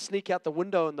I could sneak out the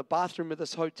window in the bathroom of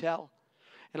this hotel.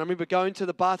 And I remember going to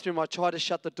the bathroom. I tried to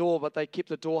shut the door, but they kept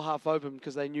the door half open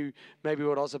because they knew maybe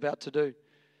what I was about to do.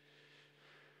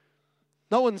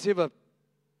 No one's ever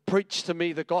preached to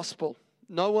me the gospel.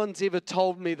 No one's ever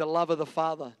told me the love of the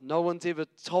Father. No one's ever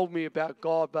told me about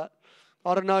God, but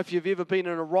I don't know if you've ever been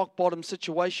in a rock bottom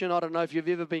situation. I don't know if you've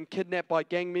ever been kidnapped by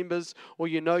gang members or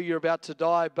you're about to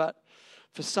die. But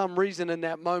for some reason in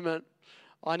that moment,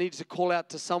 I needed to call out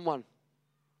to someone.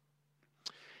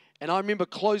 And I remember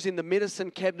closing the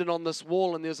medicine cabinet on this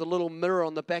wall, and there's a little mirror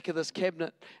on the back of this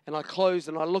cabinet. And I closed,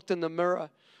 and I looked in the mirror,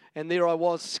 and there I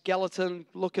was,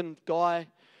 skeleton-looking guy,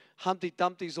 Humpty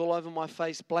Dumpty's all over my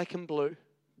face, black and blue.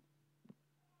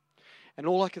 And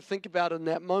all I could think about in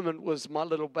that moment was my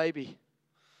little baby,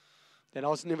 that I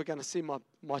was never going to see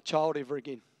my child ever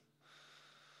again.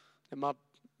 And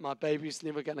my baby's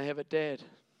never going to have a dad.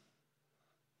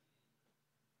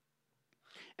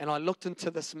 And I looked into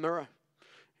this mirror,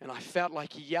 and I felt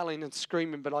like yelling and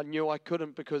screaming, but I knew I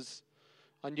couldn't because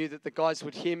I knew that the guys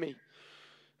would hear me.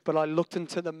 But I looked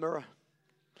into the mirror,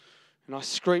 and I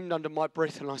screamed under my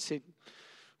breath, and I said,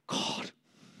 God,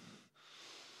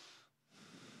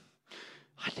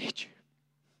 I need you.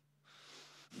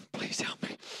 Please help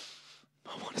me.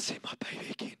 I want to see my baby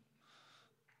again.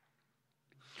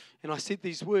 And I said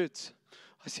these words.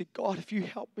 I said, God, if you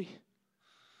help me,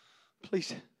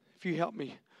 please, if you help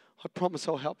me, I promise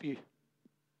I'll help you.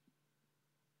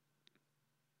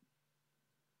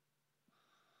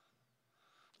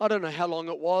 I don't know how long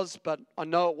it was, but I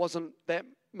know it wasn't that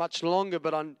much longer,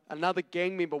 but another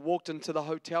gang member walked into the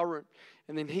hotel room,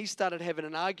 and then he started having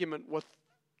an argument with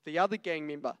the other gang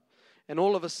member. And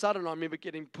all of a sudden, I remember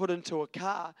getting put into a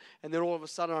car, and then all of a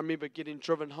sudden, I remember getting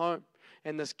driven home.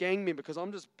 And this gang member, because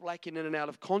I'm just blacking in and out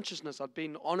of consciousness. I'd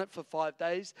been on it for 5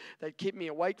 days. They'd kept me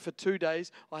awake for 2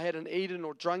 days. I hadn't eaten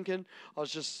or drunken. I was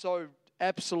just so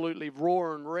absolutely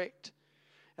raw and wrecked.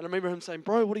 And I remember him saying,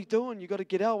 bro, what are you doing? You got to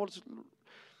get out.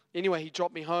 Anyway, he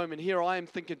dropped me home, and here I am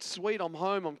thinking, sweet, I'm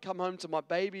home. I'm come home to my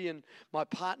baby and my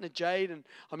partner, Jade, and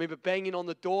I remember banging on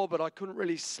the door, but I couldn't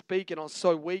really speak, and I was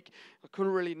so weak. I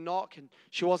couldn't really knock, and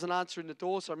she wasn't answering the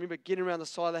door, so I remember getting around the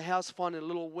side of the house, finding a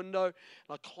little window, and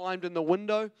I climbed in the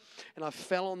window, and I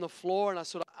fell on the floor, and I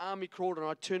sort of army crawled, and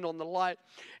I turned on the light,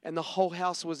 and the whole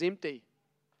house was empty.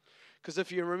 Because if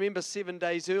you remember 7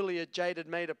 days earlier, Jade had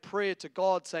made a prayer to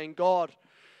God saying, God,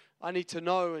 I need to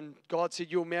know. And God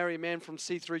said, you'll marry a man from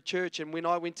C3 Church. And when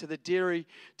I went to the dairy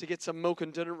to get some milk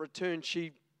and didn't return,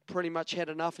 she pretty much had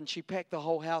enough, and she packed the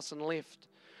whole house and left.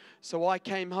 So I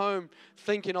came home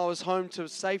thinking I was home to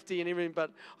safety and everything,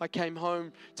 but I came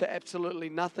home to absolutely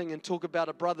nothing. And talk about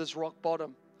a brother's rock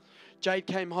bottom. Jade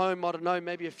came home, I don't know,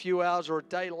 maybe a few hours or a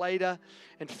day later,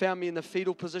 and found me in the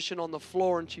fetal position on the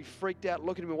floor, and she freaked out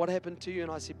looking at me, what happened to you?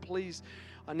 And I said, please,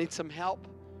 I need some help.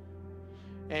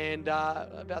 And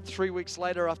about 3 weeks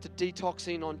later, after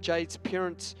detoxing on Jade's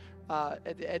parents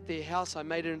at their house, I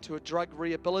made it into a drug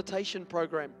rehabilitation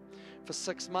program. For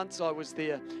 6 months I was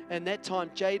there. And that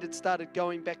time, Jade had started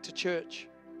going back to church.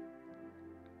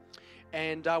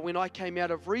 And when I came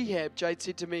out of rehab, Jade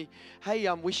said to me, hey,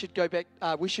 we should go back,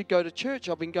 we should go to church.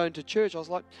 I've been going to church. I was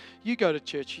like, you go to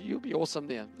church. You'll be awesome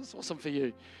there. It's awesome for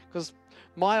you. Because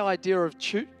my idea of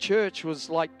church was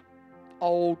like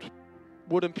old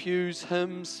wooden pews,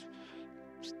 hymns.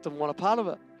 Just didn't want a part of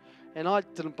it. And I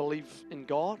didn't believe in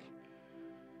God.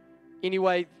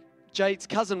 Anyway, Jade's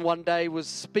cousin one day was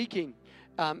speaking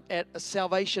at a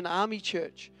Salvation Army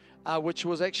church, which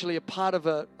was actually a part of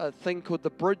a thing called the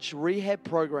Bridge Rehab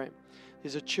Program.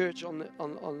 There's a church on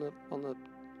the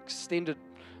extended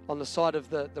on the side of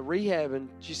the rehab, and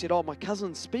she said, oh, my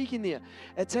cousin's speaking there.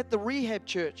 It's at the rehab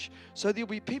church, so there'll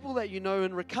be people that you know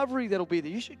in recovery that'll be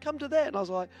there. You should come to that. And I was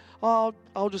like, oh,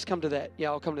 I'll just come to that.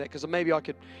 Yeah, I'll come to that, because maybe I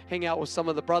could hang out with some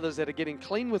of the brothers that are getting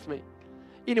clean with me.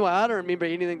 Anyway, I don't remember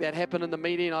anything that happened in the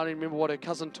meeting. I don't remember what her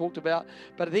cousin talked about.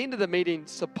 But at the end of the meeting,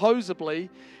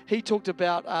 supposedly, he talked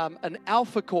about an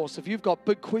alpha course. If you've got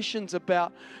big questions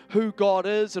about who God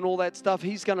is and all that stuff,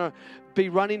 he's going to be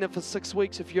running it for 6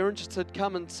 weeks. If you're interested,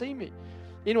 come and see me.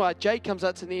 Anyway, Jade comes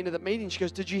up to the end of the meeting. She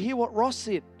goes, did you hear what Ross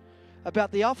said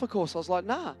about the alpha course? I was like,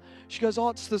 nah. She goes, oh,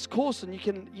 it's this course, and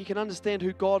you can understand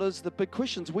who God is, the big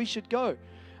questions. We should go.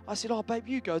 I said, oh, babe,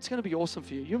 you go. It's going to be awesome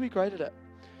for you. You'll be great at it.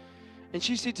 And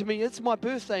she said to me, it's my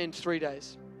birthday in 3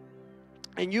 days.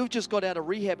 And you've just got out of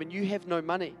rehab and you have no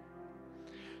money.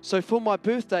 So for my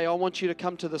birthday, I want you to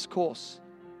come to this course.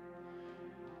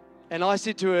 And I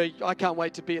said to her, I can't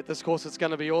wait to be at this course. It's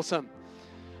going to be awesome.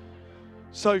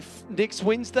 So next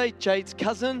Wednesday, Jade's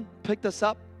cousin picked us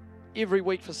up every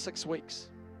week for 6 weeks.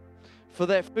 For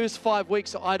that first 5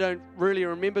 weeks, I don't really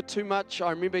remember too much.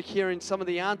 I remember hearing some of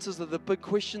the answers of the big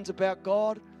questions about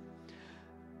God.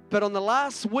 But on the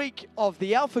last week of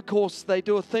the Alpha course, they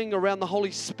do a thing around the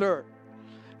Holy Spirit.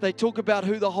 They talk about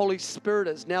who the Holy Spirit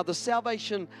is. Now, the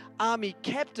Salvation Army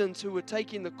captains who were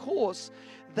taking the course,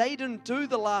 they didn't do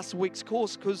the last week's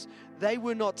course because they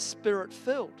were not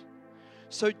Spirit-filled.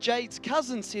 So Jade's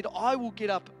cousin said, I will get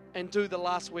up and do the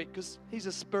last week because he's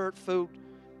a Spirit-filled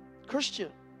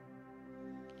Christian.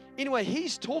 Anyway,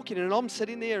 he's talking and I'm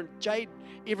sitting there, and Jade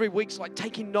every week's like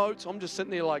taking notes. I'm just sitting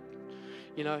there like,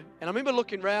 and I remember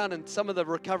looking around and some of the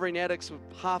recovering addicts were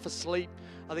half asleep.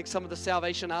 I think some of the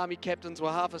Salvation Army captains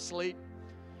were half asleep.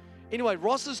 Anyway,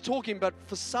 Ross is talking, but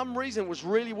for some reason it was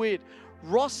really weird.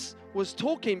 Ross was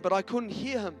talking, but I couldn't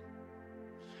hear him.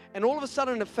 And all of a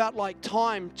sudden it felt like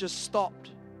time just stopped.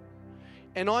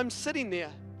 And I'm sitting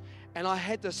there and I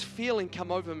had this feeling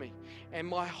come over me. And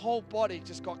my whole body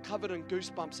just got covered in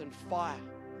goosebumps and fire.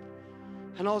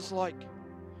 And I was like,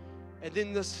 and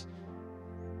then this,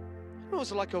 it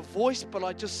was like a voice, but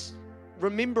I just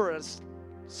remember it. It's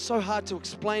so hard to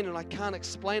explain and I can't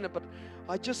explain it, but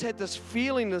I just had this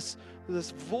feeling, this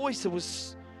voice. It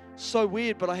was so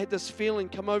weird, but I had this feeling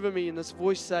come over me and this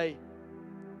voice say,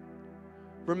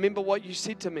 remember what you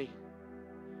said to me,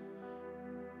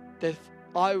 that if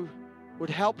I would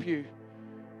help you,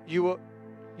 you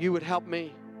would help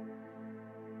me,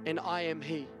 and I am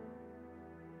He.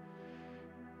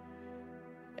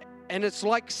 And it's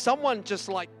like someone just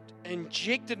like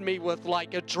injected me with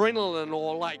like adrenaline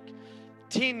or like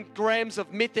 10 grams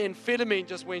of methamphetamine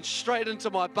just went straight into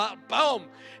my butt. Boom!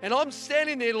 And I'm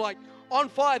standing there like on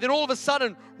fire. Then all of a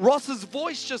sudden, Ross's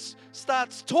voice just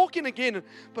starts talking again.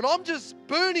 But I'm just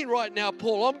burning right now,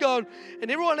 Paul. I'm going,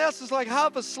 and everyone else is like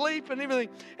half asleep and everything.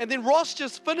 And then Ross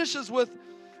just finishes with,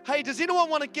 hey, does anyone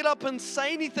want to get up and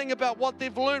say anything about what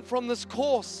they've learned from this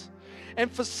course?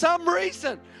 And for some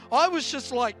reason, I was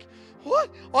just like,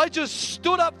 what? I just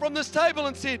stood up from this table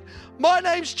and said, my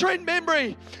name's Trent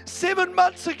Membry. 7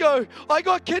 months ago, I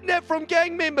got kidnapped from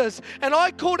gang members, and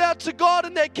I called out to God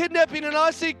in that kidnapping, and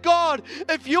I said, God,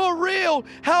 if you're real,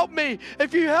 help me.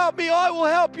 If you help me, I will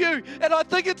help you. And I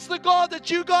think it's the God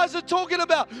that you guys are talking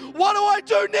about. What do I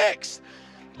do next?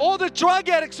 All the drug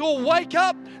addicts all wake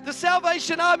up. The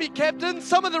Salvation Army captain,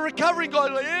 some of the recovering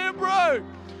guys are like, yeah, bro.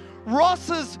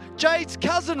 Jade's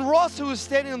cousin Ross, who was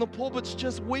standing in the pulpits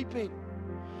just weeping.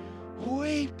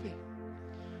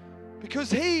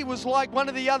 Because he was like one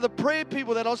of the other prayer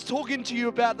people that I was talking to you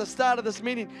about at the start of this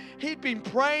meeting. He'd been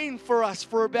praying for us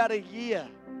for about a year.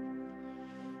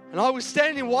 And I was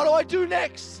standing, what do I do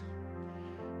next?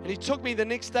 And he took me the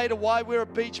next day to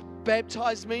Wairara Beach,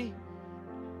 baptized me.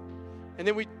 And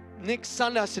then next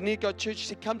Sunday, I said, Near God Church. He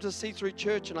said, come to C3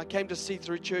 Church. And I came to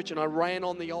C3 Church and I ran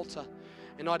on the altar.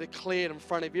 And I declared in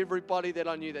front of everybody that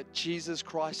I knew that Jesus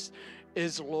Christ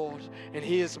is Lord and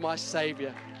He is my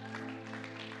Savior.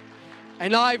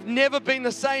 And I've never been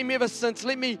the same ever since.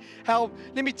 Let me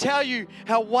tell you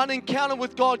how one encounter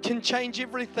with God can change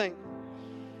everything.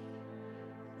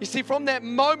 You see, from that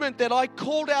moment that I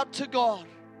called out to God,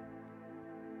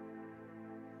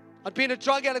 I'd been a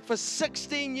drug addict for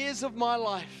 16 years of my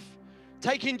life,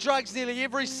 taking drugs nearly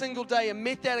every single day, a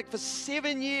meth addict for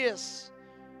 7 years.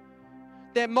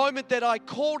 That moment that I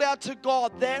called out to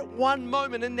God, that one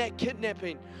moment in that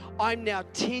kidnapping, I'm now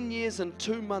 10 years and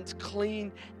 2 months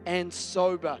clean and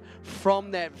sober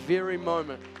from that very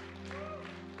moment.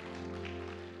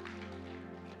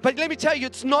 But let me tell you,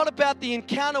 it's not about the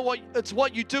encounter, it's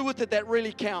what you do with it that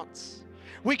really counts.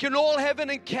 We can all have an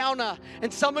encounter,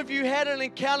 and some of you had an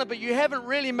encounter, but you haven't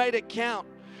really made it count.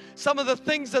 Some of the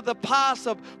things of the past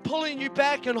are pulling you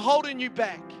back and holding you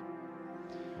back.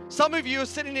 Some of you are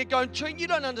sitting there going, Trent, you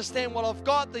don't understand what I've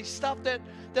got, the stuff that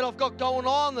I've got going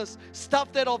on, this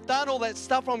stuff that I've done, all that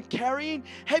stuff I'm carrying.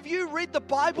 Have you read the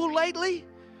Bible lately?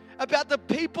 About the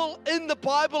people in the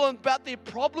Bible and about their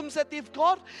problems that they've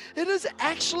got? It is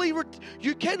actually,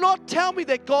 you cannot tell me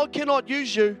that God cannot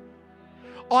use you.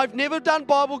 I've never done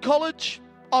Bible college.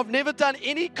 I've never done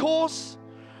any course.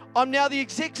 I'm now the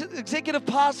executive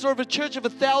pastor of a church of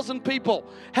 1,000 people.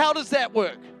 How does that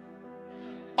work?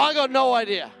 I got no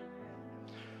idea.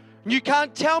 You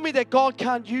can't tell me that God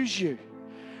can't use you.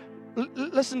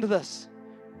 Listen to this.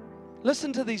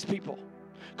 Listen to these people.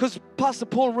 Because Pastor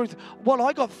Paul and Ruth, what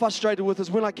I got frustrated with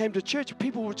is when I came to church,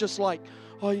 people were just like,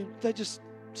 oh, they're just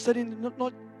sitting,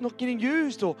 not getting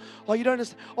used. Or, oh, you don't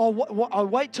understand. Oh, I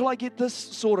wait till I get this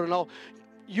sorted. And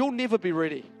you'll never be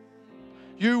ready.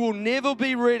 You will never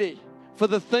be ready for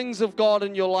the things of God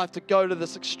in your life to go to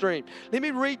this extreme. Let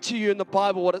me read to you in the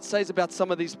Bible what it says about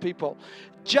some of these people.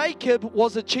 Jacob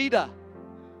was a cheater.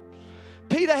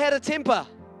 Peter had a temper.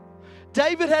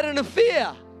 David had an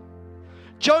affair.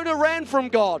 Jonah ran from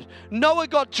God. Noah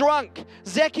got drunk.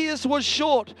 Zacchaeus was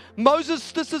short. Moses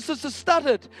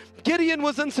stuttered. Gideon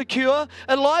was insecure.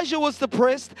 Elijah was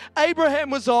depressed. Abraham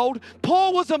was old.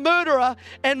 Paul was a murderer.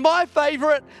 And my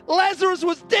favorite, Lazarus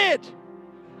was dead.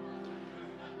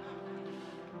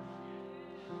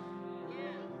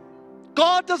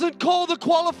 God doesn't call the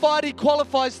qualified, He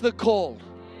qualifies the called.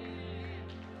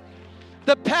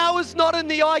 The power's not in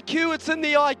the IQ, it's in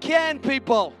the I can,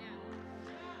 people.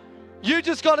 You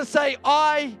just got to say,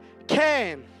 I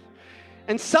can.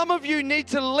 And some of you need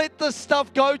to let this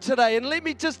stuff go today. And let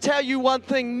me just tell you one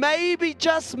thing. Maybe,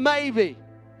 just maybe,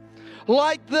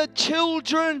 like the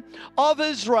children of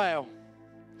Israel,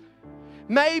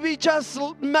 maybe, just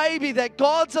maybe, that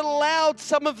God's allowed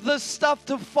some of this stuff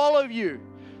to follow you.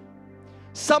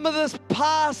 Some of this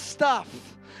past stuff.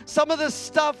 Some of the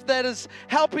stuff that is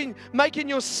making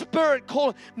your spirit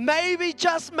call. Maybe,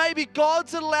 just maybe,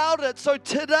 God's allowed it. So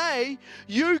today,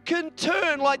 you can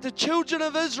turn like the children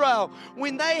of Israel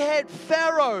when they had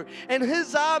Pharaoh and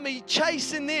his army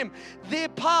chasing them, their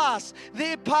past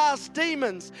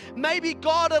demons. Maybe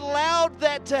God allowed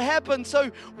that to happen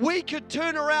so we could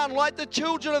turn around like the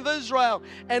children of Israel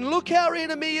and look our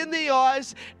enemy in the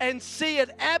eyes and see it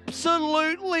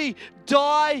absolutely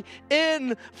die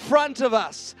in front of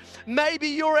us. Maybe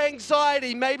your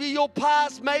anxiety, maybe your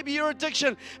past, maybe your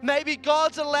addiction, maybe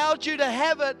God's allowed you to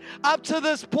have it up to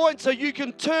this point so you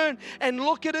can turn and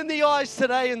look it in the eyes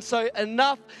today and say,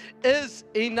 enough is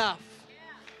enough.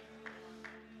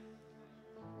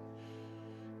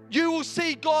 You will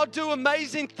see God do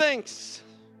amazing things.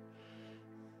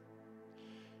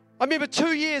 I remember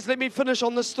 2 years, let me finish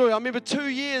on this story. I remember 2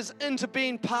 years into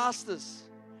being pastors.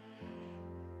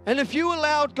 And if you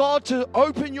allowed God to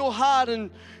open your heart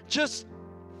and just,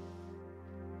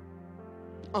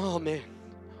 oh man,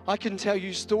 I can tell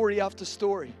you story after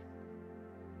story.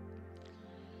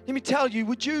 Let me tell you,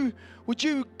 would you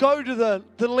go to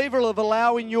the level of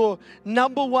allowing your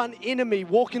number one enemy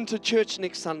walk into church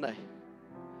next Sunday?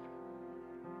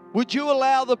 Would you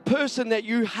allow the person that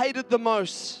you hated the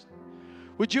most,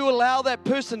 would you allow that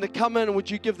person to come in and would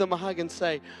you give them a hug and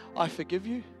say, I forgive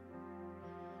you?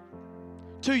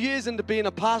 2 years into being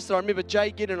a pastor, I remember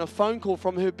Jay getting a phone call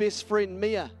from her best friend,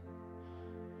 Mia.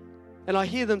 And I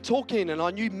hear them talking, and I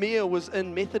knew Mia was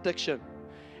in meth addiction.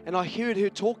 And I heard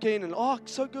her talking, and oh,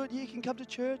 so good, yeah, you can come to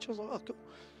church. I was like, oh, cool.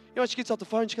 You know, she gets off the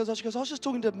phone, she goes, I was just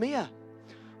talking to Mia.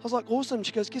 I was like, awesome.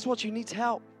 She goes, guess what? She needs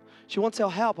help. She wants our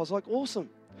help. I was like, awesome.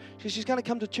 She's going to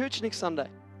come to church next Sunday.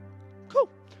 Cool.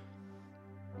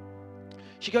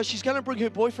 She goes, she's going to bring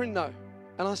her boyfriend, though.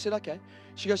 And I said, okay.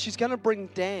 She goes, she's going to bring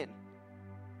Dan.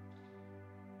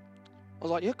 I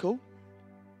was like, yeah, cool.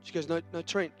 She goes, no,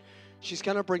 Trent. She's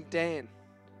going to bring Dan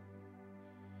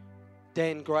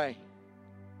Gray.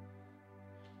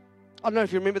 I don't know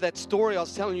if you remember that story I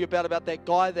was telling you about that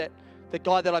guy that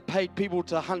I paid people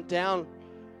to hunt down.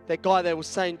 That guy that was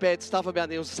saying bad stuff about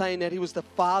me. He was saying that he was the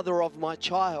father of my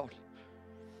child.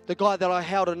 The guy that I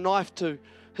held a knife to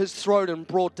his throat in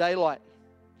broad daylight.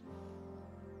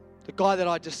 The guy that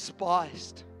I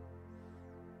despised.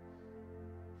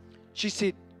 She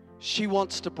said, she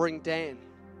wants to bring Dan.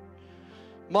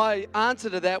 My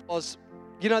answer to that was,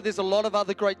 you know, there's a lot of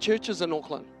other great churches in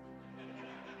Auckland.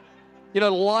 You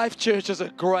know, Life Church is a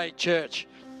great church.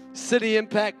 City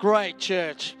Impact, great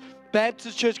church.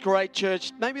 Baptist Church, great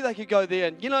church. Maybe they could go there.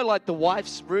 And, you know, like the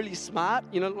wife's really smart,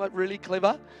 you know, like really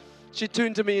clever. She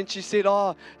turned to me and she said,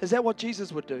 oh, is that what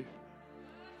Jesus would do?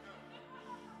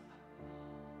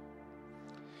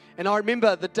 And I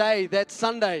remember the day, that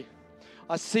Sunday,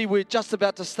 I see we're just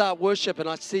about to start worship and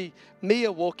I see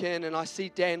Mia walk in and I see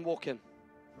Dan walk in.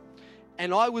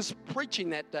 And I was preaching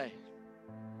that day.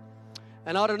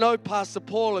 And I don't know, Pastor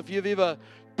Paul, if you've ever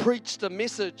preached a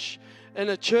message in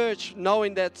a church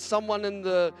knowing that someone in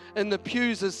the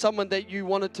pews is someone that you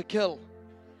wanted to kill.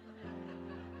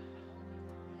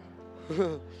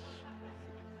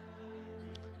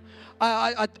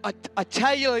 I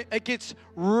tell you, it gets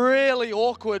really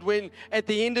awkward when at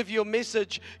the end of your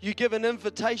message you give an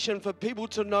invitation for people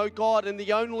to know God and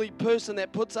the only person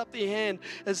that puts up their hand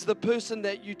is the person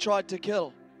that you tried to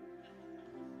kill.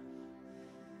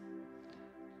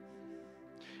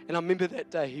 And I remember that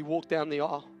day he walked down the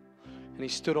aisle and he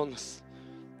stood on this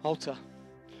altar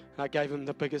and I gave him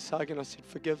the biggest hug and I said,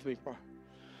 forgive me, bro.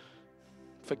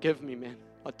 Forgive me, man.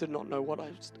 I did not know what I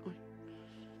was doing.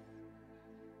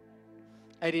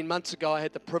 18 months ago, I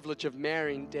had the privilege of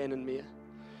marrying Dan and Mia.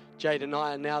 Jade and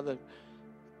I are now the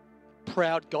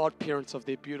proud godparents of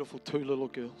their beautiful 2 little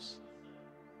girls.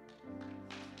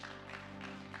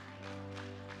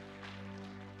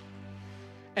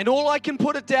 And all I can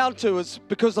put it down to is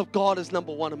because of God is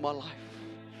number one in my life.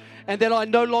 And that I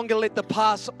no longer let the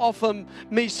past offer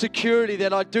me security,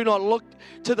 that I do not look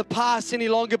to the past any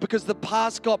longer because the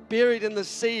past got buried in the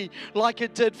sea like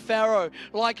it did Pharaoh,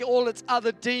 like all its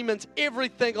other demons.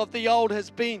 Everything of the old has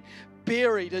been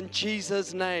buried in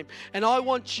Jesus' name. And I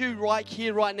want you right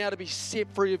here, right now to be set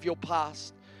free of your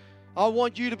past. I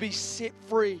want you to be set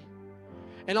free.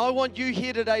 And I want you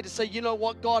here today to say, you know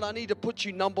what, God, I need to put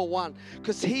you number one.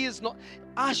 Because He is not.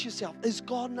 Ask yourself, is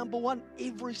God number one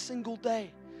every single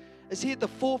day? Is He at the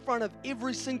forefront of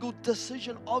every single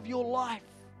decision of your life?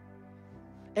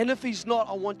 And if He's not,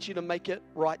 I want you to make it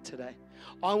right today.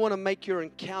 I want to make your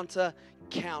encounter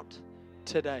count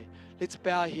today. Let's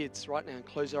bow our heads right now and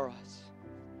close our eyes.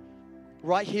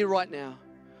 Right here, right now.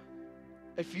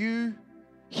 If you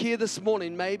here this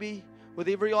morning, maybe with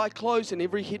every eye closed and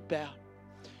every head bowed,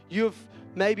 you've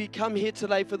maybe come here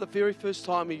today for the very first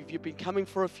time. You've been coming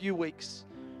for a few weeks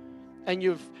and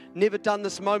you've never done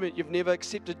this moment. You've never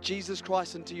accepted Jesus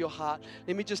Christ into your heart.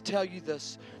 Let me just tell you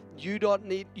this. You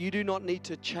do not need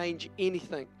to change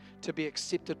anything to be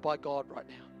accepted by God right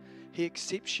now. He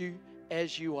accepts you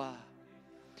as you are.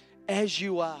 As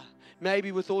you are.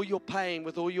 Maybe with all your pain,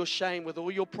 with all your shame, with all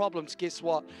your problems, guess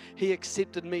what? He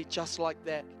accepted me just like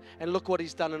that. And look what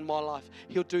He's done in my life.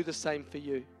 He'll do the same for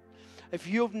you. If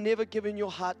you've never given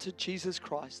your heart to Jesus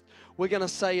Christ, we're going to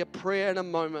say a prayer in a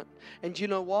moment. And you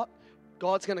know what?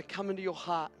 God's going to come into your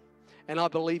heart, and I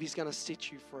believe He's going to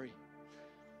set you free.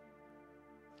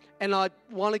 And I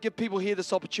want to give people here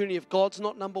this opportunity. If God's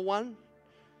not number one,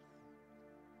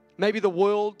 maybe the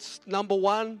world's number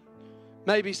one.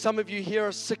 Maybe some of you here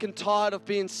are sick and tired of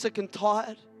being sick and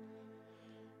tired.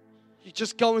 You're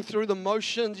just going through the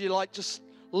motions. You're like just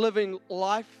living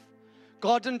life.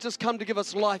 God didn't just come to give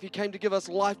us life. He came to give us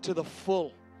life to the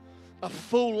full. A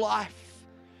full life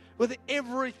with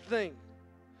everything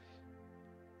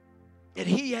that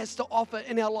He has to offer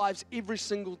in our lives every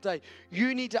single day.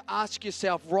 You need to ask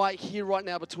yourself right here, right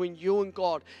now, between you and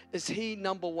God, is He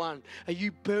number one? Are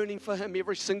you burning for Him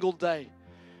every single day?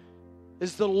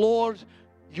 Is the Lord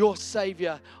your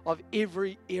Savior of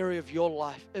every area of your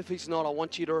life? If He's not, I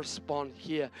want you to respond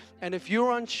here. And if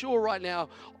you're unsure right now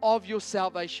of your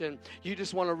salvation, you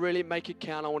just want to really make it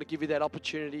count, I want to give you that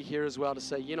opportunity here as well to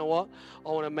say, you know what? I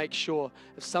want to make sure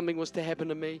if something was to happen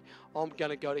to me, I'm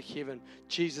going to go to heaven.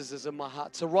 Jesus is in my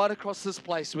heart. So right across this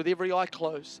place with every eye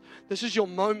closed, this is your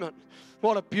moment.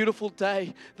 What a beautiful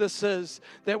day this is.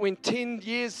 That when 10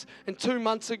 years and 2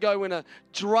 months ago, when a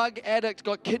drug addict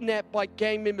got kidnapped by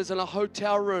gang members in a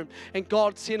hotel room and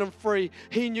God set him free,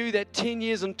 he knew that 10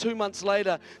 years and 2 months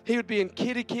later, he would be in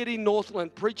Kerikeri,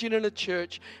 Northland, preaching in a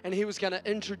church, and he was going to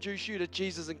introduce you to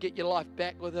Jesus and get your life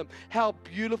back with Him. How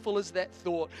beautiful is that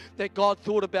thought, that God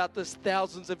thought about this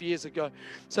thousands of years ago.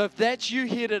 So if that's you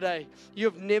here today,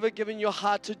 you've never given your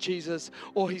heart to Jesus,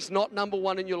 or He's not number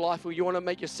one in your life, or you want to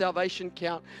make your salvation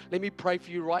count, let me pray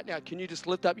for you right now. Can you just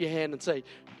lift up your hand and say,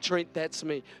 Trent, that's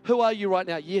me. Who are you right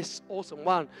now? Yes, awesome.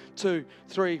 1, 2,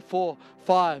 3, 4,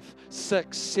 5,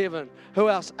 6, 7. Who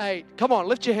else? 8. Come on,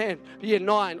 lift your hand. Yeah,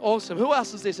 9. Awesome. Who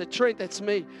else is there? Say, Trent, that's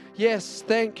me. Yes,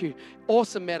 thank you.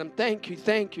 Awesome, madam. Thank you,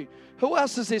 thank you. Who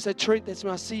else is there? Say, Trent, that's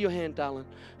me. I see your hand, darling.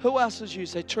 Who else is you?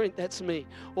 Say, Trent, that's me.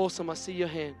 Awesome, I see your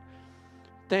hand.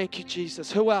 Thank you,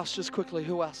 Jesus. Who else? Just quickly,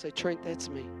 who else? Say, Trent, that's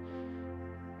me.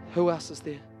 Who else is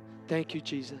there? Thank you,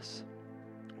 Jesus.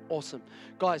 Awesome.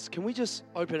 Guys, can we just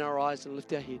open our eyes and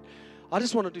lift our head? I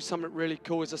just want to do something really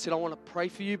cool. As I said, I want to pray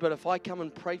for you, but if I come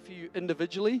and pray for you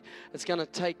individually, it's going to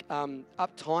take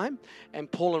up time,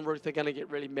 and Paul and Ruth are going to get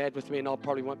really mad with me, and I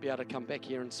probably won't be able to come back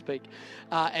here and speak.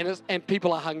 And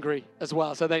people are hungry as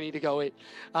well, so they need to go eat.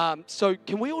 So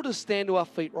can we all just stand to our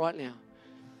feet right now?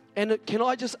 And can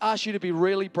I just ask you to be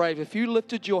really brave? If you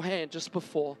lifted your hand just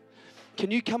before, can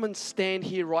you come and stand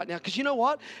here right now? Because you know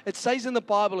what? It says in the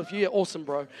Bible, awesome,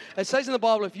 bro. It says in the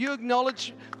Bible, if you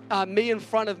acknowledge me in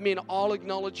front of men, I'll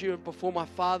acknowledge you before my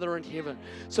Father in heaven.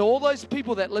 So all those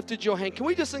people that lifted your hand, can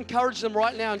we just encourage them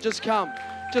right now and just come?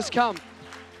 Just come.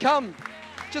 Come.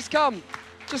 Just come.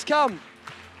 Just come.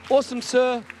 Awesome,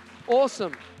 sir.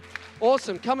 Awesome.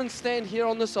 Awesome. Come and stand here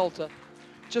on this altar.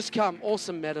 Just come.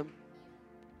 Awesome, madam.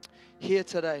 Here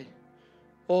today.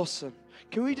 Awesome.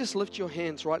 Can we just lift your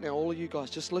hands right now, all of you guys?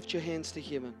 Just lift your hands to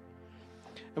heaven.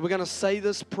 And we're going to say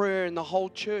this prayer, and the whole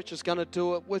church is going to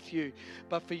do it with you.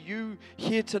 But for you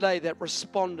here today that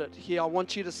responded here, I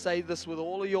want you to say this with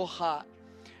all of your heart.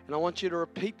 And I want you to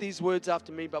repeat these words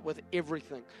after me, but with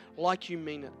everything, like you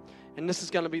mean it. And this is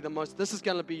going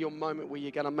to be your moment where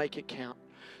you're going to make it count.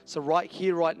 So right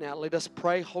here, right now, let us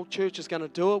pray. Whole church is going to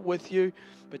do it with you.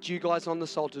 But you guys on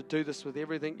this altar, do this with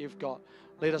everything you've got.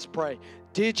 Let us pray.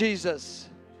 Dear Jesus,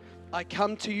 I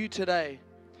come to you today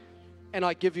and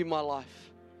I give you my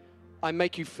life. I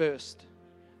make you first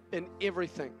in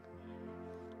everything.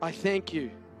 I thank you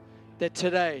that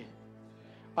today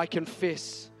I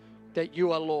confess that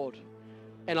you are Lord,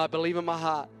 and I believe in my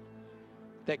heart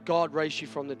that God raised you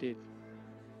from the dead.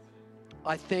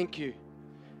 I thank you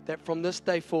that from this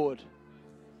day forward,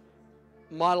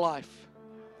 my life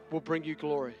will bring you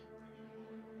glory.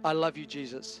 I love you,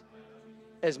 Jesus,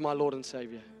 as my Lord and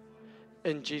Savior.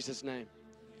 In Jesus' name.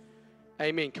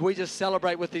 Amen. Can we just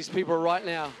celebrate with these people right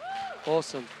now?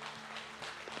 Awesome.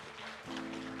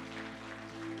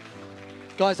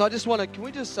 Guys, I just want to, can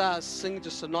we just sing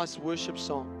just a nice worship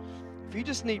song? If you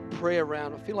just need prayer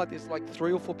around, I feel like there's like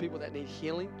 3 or 4 people that need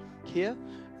healing here.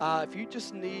 If you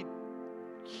just need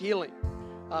healing,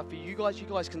 for you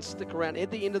guys can stick around. At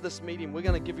the end of this meeting, we're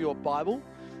going to give you a Bible,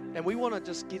 and we want to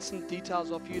just get some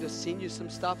details off you to send you some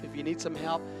stuff if you need some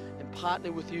help and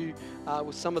partner with you,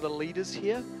 with some of the leaders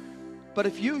here. But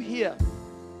if you're here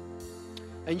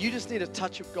and you just need a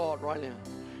touch of God right now,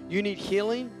 you need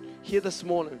healing here this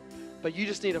morning, but you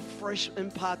just need a fresh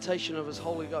impartation of His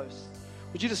Holy Ghost,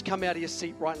 would you just come out of your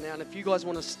seat right now? And if you guys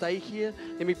want to stay here,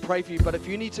 let me pray for you. But if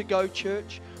you need to go,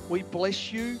 church, we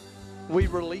bless you. We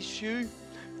release you.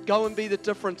 Go and be the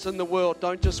difference in the world.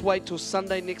 Don't just wait till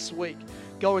Sunday next week.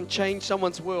 Go and change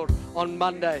someone's world on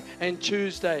Monday and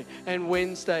Tuesday and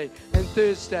Wednesday and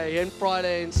Thursday and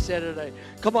Friday and Saturday.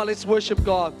 Come on, let's worship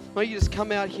God. Why don't you just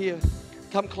come out here?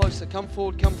 Come closer. Come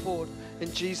forward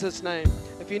in Jesus' name.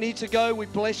 If you need to go, we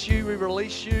bless you. We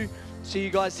release you. See you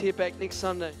guys here back next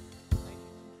Sunday.